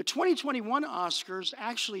 The 2021 Oscars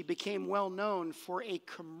actually became well known for a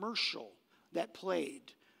commercial that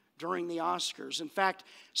played during the Oscars. In fact,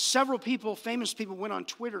 several people, famous people, went on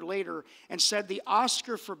Twitter later and said the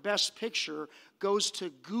Oscar for Best Picture goes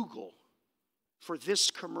to Google for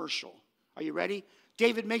this commercial. Are you ready?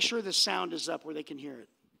 David, make sure the sound is up where they can hear it.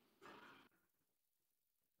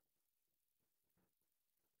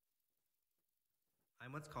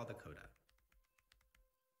 I'm what's called a coda.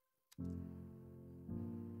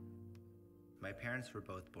 My parents were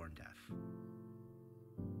both born deaf.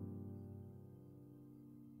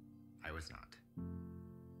 I was not.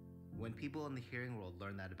 When people in the hearing world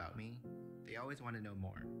learn that about me, they always want to know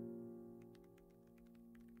more.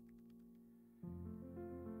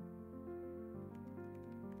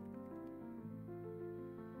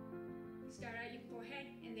 You start out your forehead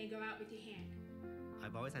and then go out with your hand.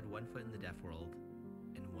 I've always had one foot in the deaf world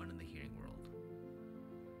and one in the hearing world.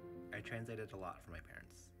 I translated a lot for my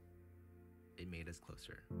parents. It made us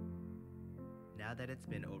closer. Now that it's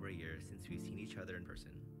been over a year since we've seen each other in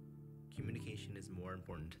person, communication is more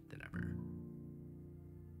important than ever.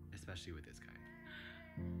 Especially with this guy.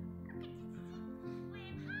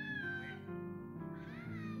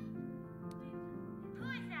 Who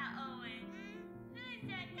is that, Owen? Who is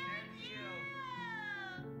that? That's you!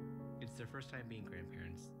 It's their first time being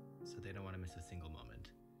grandparents, so they don't want to miss a single moment.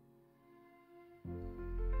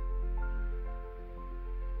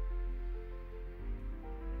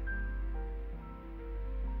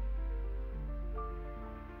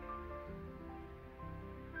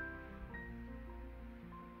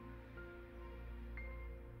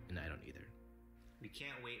 And I don't either. We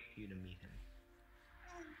can't wait for you to meet him.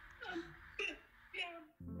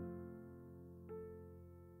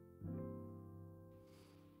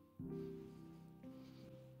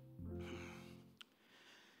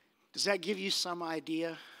 Does that give you some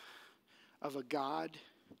idea of a God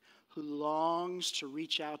who longs to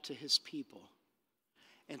reach out to his people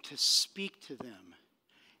and to speak to them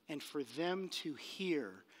and for them to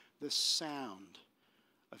hear the sound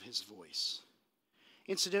of his voice?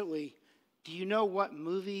 Incidentally, do you know what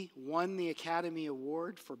movie won the Academy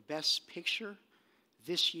Award for Best Picture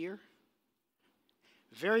this year?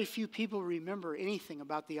 Very few people remember anything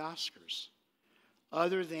about the Oscars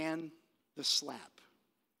other than the slap.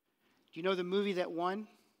 Do you know the movie that won?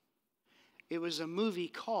 It was a movie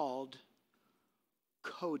called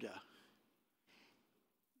Coda.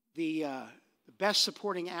 The best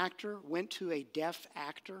supporting actor went to a deaf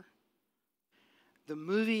actor. The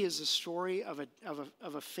movie is a story of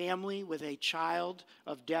a family with a child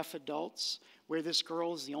of deaf adults, where this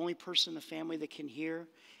girl is the only person in the family that can hear,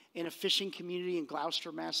 in a fishing community in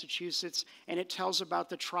Gloucester, Massachusetts. And it tells about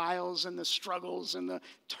the trials and the struggles and the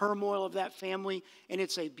turmoil of that family. And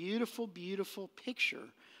it's a beautiful, beautiful picture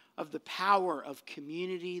of the power of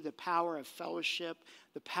community, the power of fellowship,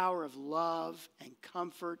 the power of love and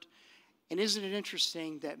comfort. And isn't it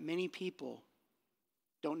interesting that many people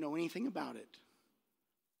don't know anything about it?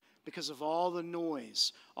 Because of all the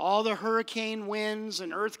noise, all the hurricane winds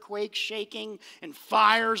and earthquakes shaking and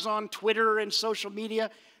fires on Twitter and social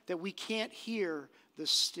media, that we can't hear the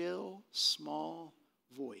still, small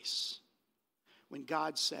voice when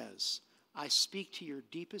God says, I speak to your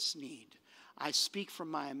deepest need. I speak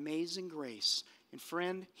from my amazing grace. And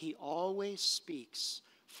friend, he always speaks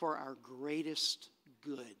for our greatest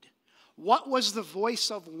good. What was the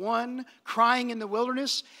voice of one crying in the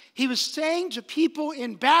wilderness? He was saying to people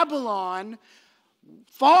in Babylon,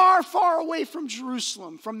 far, far away from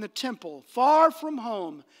Jerusalem, from the temple, far from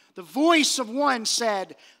home, the voice of one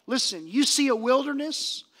said, listen, you see a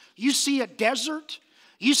wilderness, you see a desert,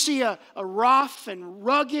 you see a rough and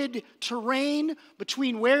rugged terrain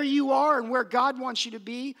between where you are and where God wants you to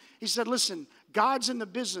be. He said, listen, God's in the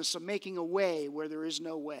business of making a way where there is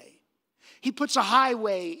no way. He puts a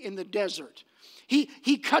highway in the desert.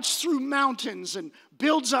 He cuts through mountains and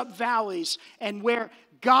builds up valleys, and where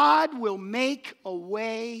God will make a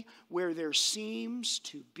way where there seems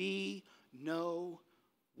to be no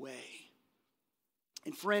way.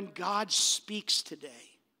 And friend, God speaks today.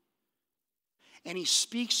 And he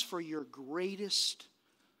speaks for your greatest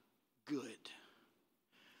good.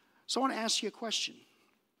 So I want to ask you a question.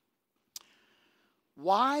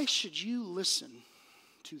 Why should you listen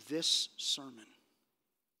to this sermon?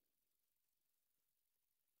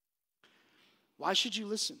 Why should you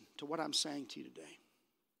listen to what I'm saying to you today?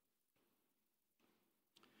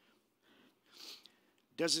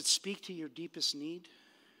 Does it speak to your deepest need?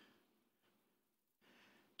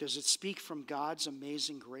 Does it speak from God's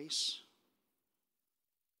amazing grace?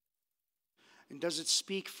 And does it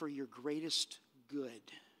speak for your greatest good?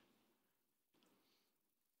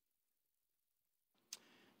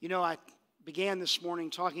 You know, I began this morning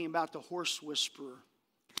talking about the horse whisperer.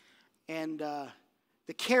 And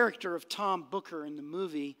the character of Tom Booker in the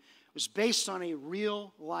movie was based on a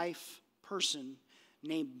real-life person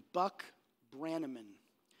named Buck Brannaman.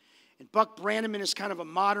 And Buck Brannaman is kind of a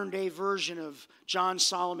modern-day version of John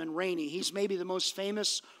Solomon Rainey. He's maybe the most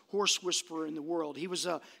famous horse whisperer in the world. He was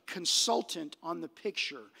a consultant on the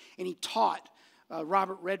picture, and he taught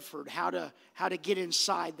Robert Redford how to get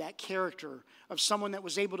inside that character of someone that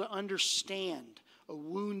was able to understand a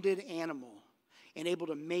wounded animal and able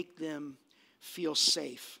to make them feel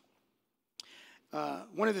safe.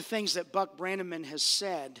 One of the things that Buck Brannaman has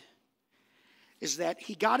said is that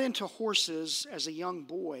he got into horses as a young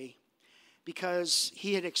boy because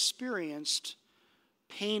he had experienced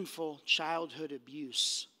painful childhood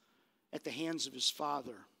abuse at the hands of his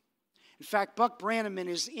father. In fact, Buck Brannaman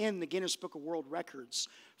is in the Guinness Book of World Records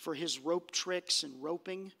for his rope tricks and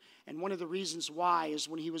roping. And one of the reasons why is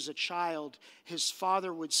when he was a child, his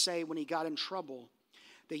father would say when he got in trouble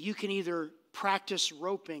that you can either practice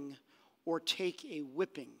roping or take a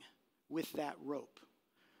whipping with that rope.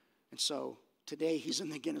 And so today he's in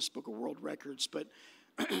the Guinness Book of World Records. But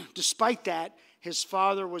despite that, his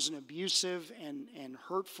father was an abusive and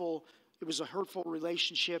hurtful. It was a hurtful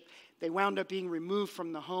relationship. They wound up being removed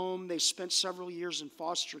from the home. They spent several years in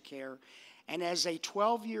foster care. And as a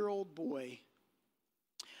 12-year-old boy,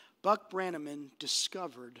 Buck Brannaman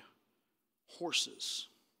discovered horses.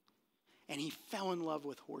 And he fell in love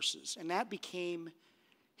with horses. And that became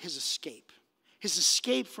his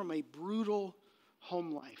escape from a brutal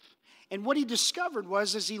home life. And what he discovered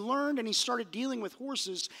was, as he learned and he started dealing with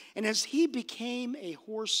horses, and as he became a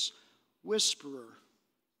horse whisperer,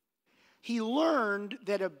 he learned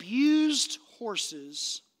that abused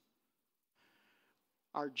horses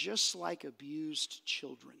are just like abused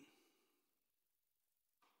children.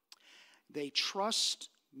 They trust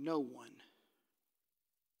no one,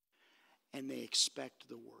 and they expect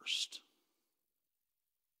the worst.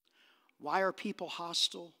 Why are people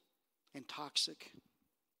hostile and toxic?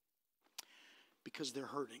 Because they're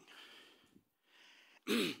hurting.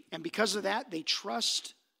 And because of that, they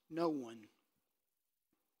trust no one.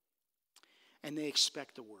 And they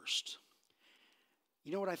expect the worst.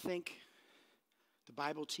 You know what I think the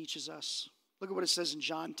Bible teaches us? Look at what it says in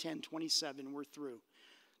John 10:27. We're through.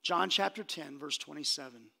 John chapter 10, verse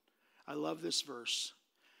 27. I love this verse.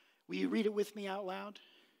 Will you read it with me out loud?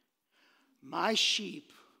 My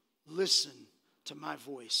sheep listen to my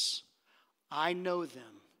voice. I know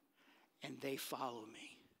them, and they follow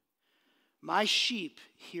me. My sheep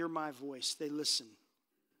hear my voice. They listen.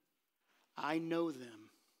 I know them,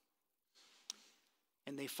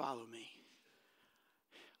 and they follow me.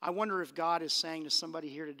 I wonder if God is saying to somebody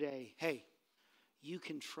here today, hey, you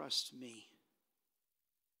can trust me.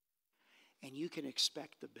 and you can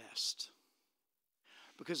expect the best.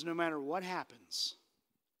 Because no matter what happens,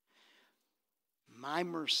 my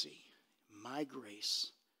mercy, my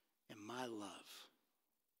grace, and my love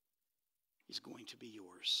is going to be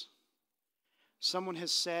yours. Someone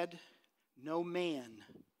has said, no man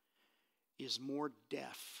is more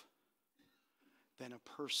deaf than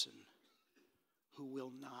a person who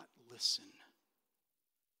will not listen.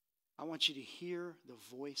 I want you to hear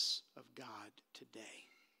the voice of God today,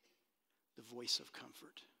 the voice of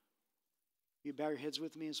comfort. You bow your heads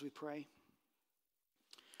with me as we pray.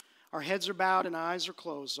 Our heads are bowed and eyes are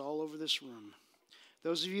closed all over this room.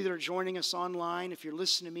 Those of you that are joining us online, if you're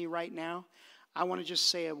listening to me right now, I want to just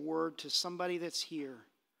say a word to somebody that's here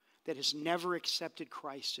that has never accepted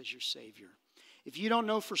Christ as your Savior. If you don't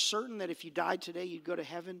know for certain that if you died today, you'd go to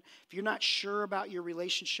heaven, if you're not sure about your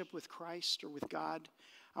relationship with Christ or with God,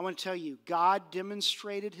 I want to tell you, God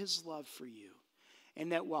demonstrated His love for you,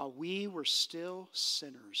 and that while we were still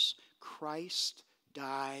sinners, Christ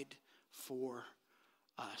died for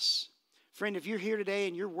us. Friend, if you're here today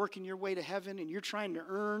and you're working your way to heaven and you're trying to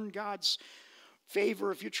earn God's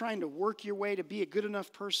favor, if you're trying to work your way to be a good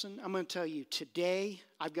enough person, I'm going to tell you, today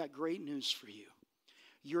I've got great news for you.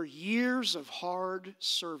 Your years of hard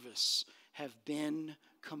service have been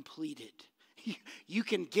completed. You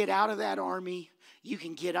can get out of that army. You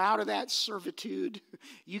can get out of that servitude.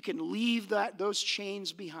 You can leave those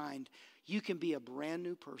chains behind. You can be a brand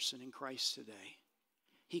new person in Christ today.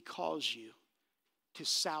 He calls you to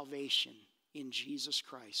salvation in Jesus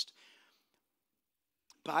Christ.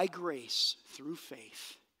 By grace, through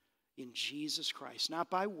faith in Jesus Christ.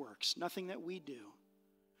 Not by works, nothing that we do.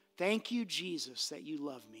 Thank you, Jesus, that you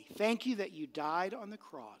love me. Thank you that you died on the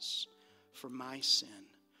cross for my sin.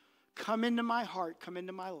 Come into my heart, come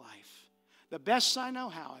into my life. The best I know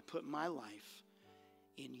how, I put my life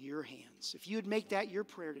in your hands. If you would make that your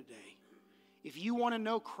prayer today, if you want to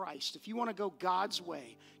know Christ, if you want to go God's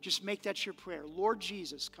way, just make that your prayer. Lord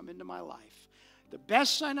Jesus, come into my life. The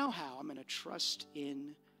best I know how, I'm going to trust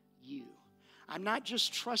in you. I'm not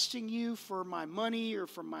just trusting you for my money or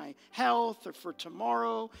for my health or for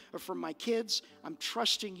tomorrow or for my kids. I'm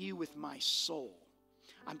trusting you with my soul.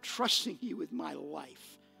 I'm trusting you with my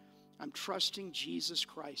life. I'm trusting Jesus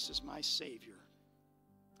Christ as my Savior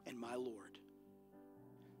and my Lord.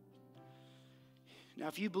 Now,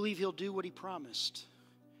 if you believe He'll do what He promised,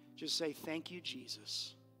 just say, thank you,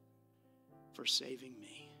 Jesus, for saving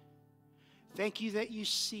me. Thank you that you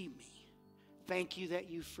see me. Thank you that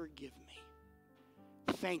you forgive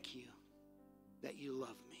me. Thank you that you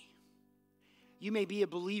love me. You may be a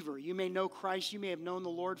believer. You may know Christ. You may have known the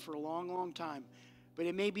Lord for a long, long time. But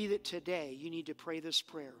it may be that today you need to pray this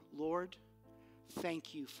prayer. Lord,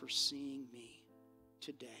 thank you for seeing me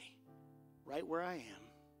today, right where I am.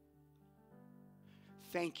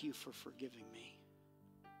 Thank you for forgiving me.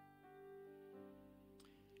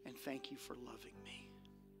 And thank you for loving me.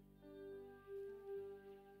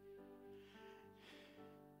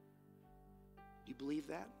 Do you believe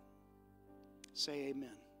that? Say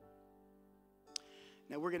amen.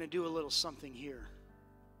 Now we're going to do a little something here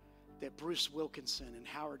that Bruce Wilkinson and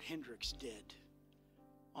Howard Hendricks did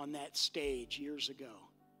on that stage years ago.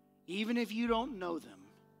 Even if you don't know them,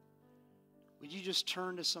 would you just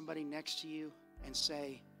turn to somebody next to you and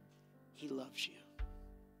say, He loves you?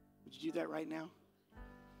 Would you do that right now?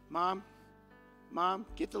 Mom,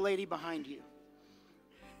 get the lady behind you.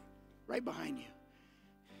 Right behind you.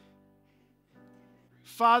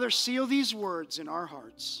 Father, seal these words in our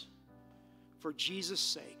hearts for Jesus'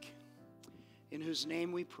 sake, in whose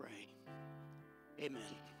name we pray. Amen.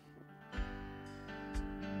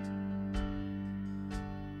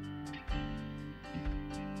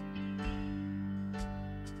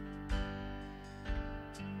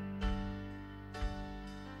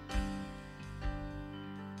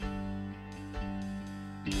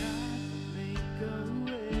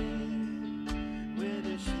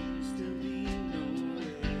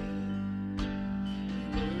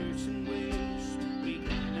 We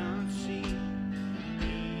cannot see.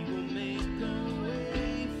 He will make a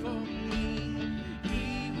way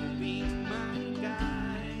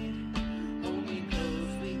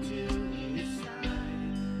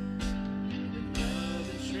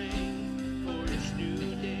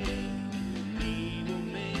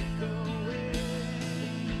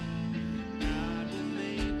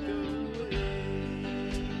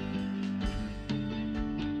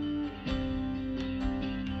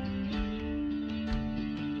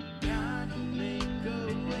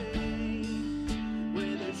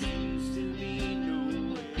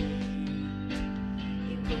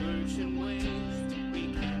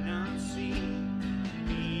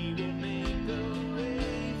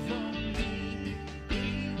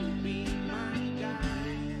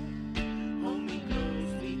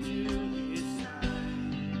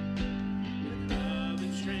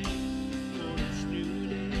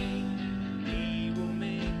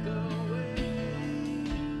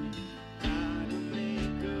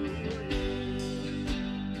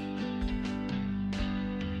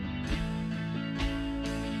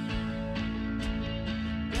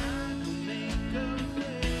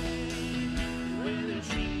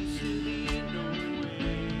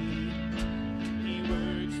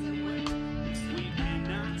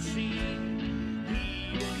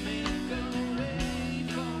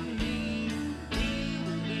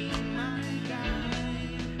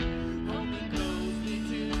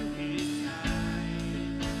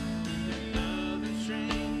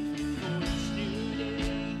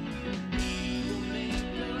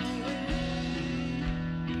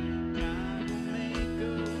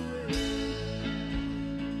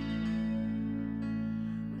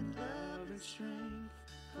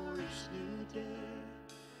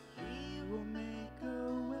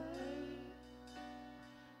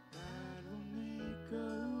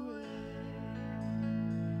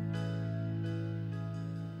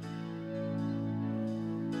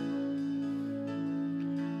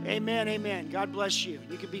Amen, amen. God bless you.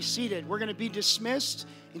 You can be seated. We're going to be dismissed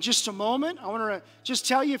in just a moment. I want to just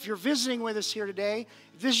tell you, if you're visiting with us here today,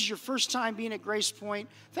 if this is your first time being at Gracepoint,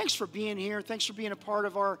 thanks for being here. Thanks for being a part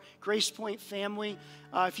of our Gracepoint family.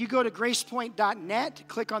 If you go to gracepoint.net,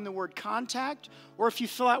 click on the word contact, or if you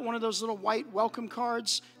fill out one of those little white welcome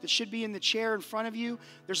cards that should be in the chair in front of you,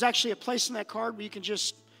 there's actually a place in that card where you can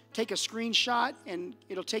just take a screenshot and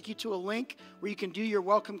it'll take you to a link where you can do your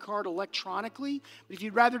welcome card electronically. But if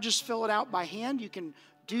you'd rather just fill it out by hand, you can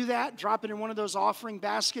do that. Drop it in one of those offering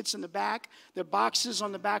baskets in the back, the boxes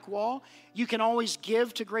on the back wall. You can always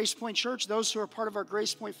give to Gracepoint Church. Those who are part of our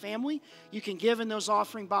Gracepoint family, you can give in those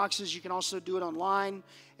offering boxes. You can also do it online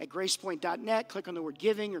at gracepoint.net. Click on the word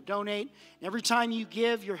giving or donate. And every time you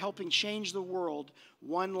give, you're helping change the world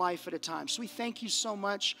one life at a time. So we thank you so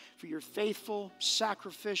much for your faithful,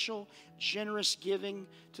 sacrificial, generous giving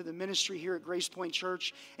to the ministry here at Gracepoint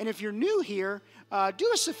Church. And if you're new here,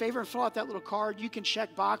 do us a favor and fill out that little card. You can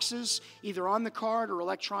check boxes either on the card or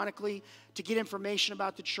electronically to get information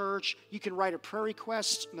about the church. You can write a prayer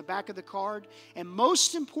request on the back of the card. And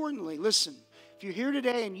most importantly, listen, if you're here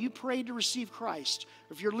today and you prayed to receive Christ,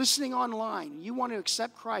 or if you're listening online and you want to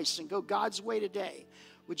accept Christ and go God's way today,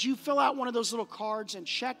 would you fill out one of those little cards and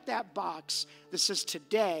check that box that says,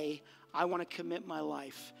 today, I want to commit my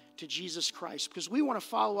life to Jesus Christ? Because we want to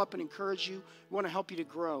follow up and encourage you. We want to help you to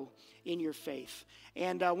grow in your faith.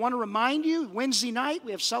 And I want to remind you, Wednesday night,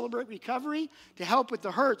 we have Celebrate Recovery to help with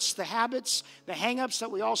the hurts, the habits, the hang-ups that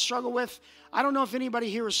we all struggle with. I don't know if anybody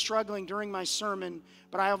here is struggling during my sermon,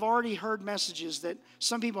 but I have already heard messages that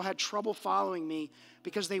some people had trouble following me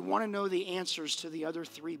because they want to know the answers to the other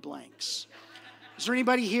 3 blanks. Is there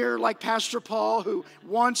anybody here like Pastor Paul who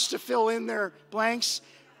wants to fill in their blanks?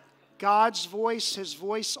 God's voice, his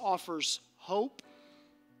voice offers hope,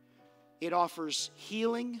 it offers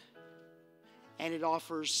healing, and it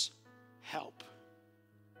offers help.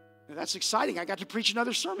 Now that's exciting. I got to preach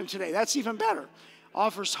another sermon today. That's even better.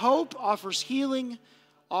 Offers hope, offers healing,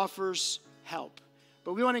 offers help.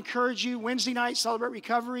 But we want to encourage you, Wednesday night, Celebrate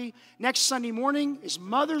Recovery. Next Sunday morning is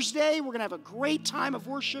Mother's Day. We're going to have a great time of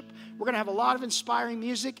worship. We're going to have a lot of inspiring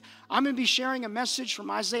music. I'm going to be sharing a message from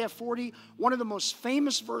Isaiah 40, one of the most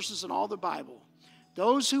famous verses in all the Bible.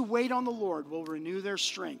 Those who wait on the Lord will renew their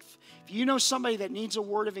strength. If you know somebody that needs a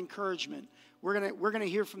word of encouragement, we're going to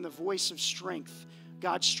hear from the voice of strength,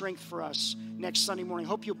 God's strength for us next Sunday morning.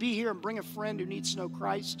 Hope you'll be here and bring a friend who needs to know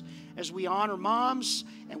Christ as we honor moms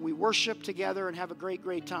and we worship together and have a great,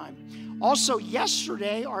 great time. Also,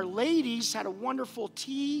 yesterday, our ladies had a wonderful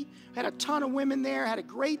tea, had a ton of women there, had a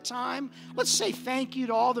great time. Let's say thank you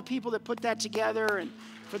to all the people that put that together and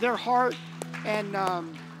for their heart, and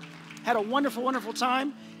had a wonderful, wonderful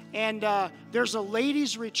time. And there's a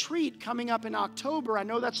ladies' retreat coming up in October. I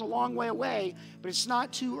know that's a long way away, but it's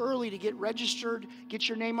not too early to get registered. Get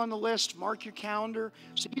your name on the list. Mark your calendar.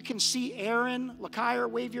 So you can see Aaron Lakier,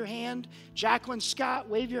 wave your hand. Jacqueline Scott,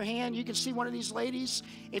 wave your hand. You can see one of these ladies.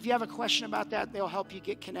 If you have a question about that, they'll help you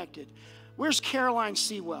get connected. Where's Caroline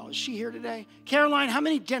Sewell? Is she here today? Caroline, how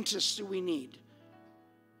many dentists do we need?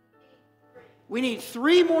 We need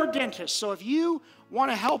 3 more dentists. So if you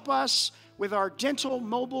want to help us with our dental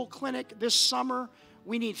mobile clinic this summer,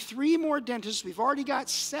 we need 3 more dentists. We've already got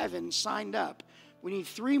 7 signed up. We need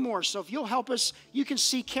 3 more. So if you'll help us, you can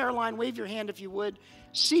see Caroline. Wave your hand if you would.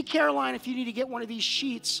 See Caroline if you need to get one of these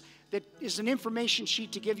sheets that is an information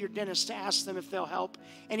sheet to give your dentist to ask them if they'll help.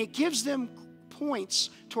 And it gives them points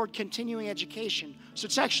toward continuing education. So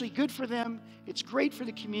it's actually good for them. It's great for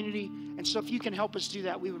the community. And so if you can help us do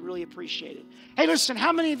that, we would really appreciate it. Hey, listen,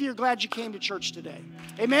 how many of you are glad you came to church today?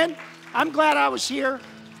 Amen? I'm glad I was here,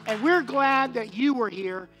 and we're glad that you were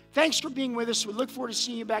here. Thanks for being with us. We look forward to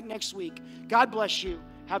seeing you back next week. God bless you.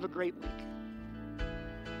 Have a great week.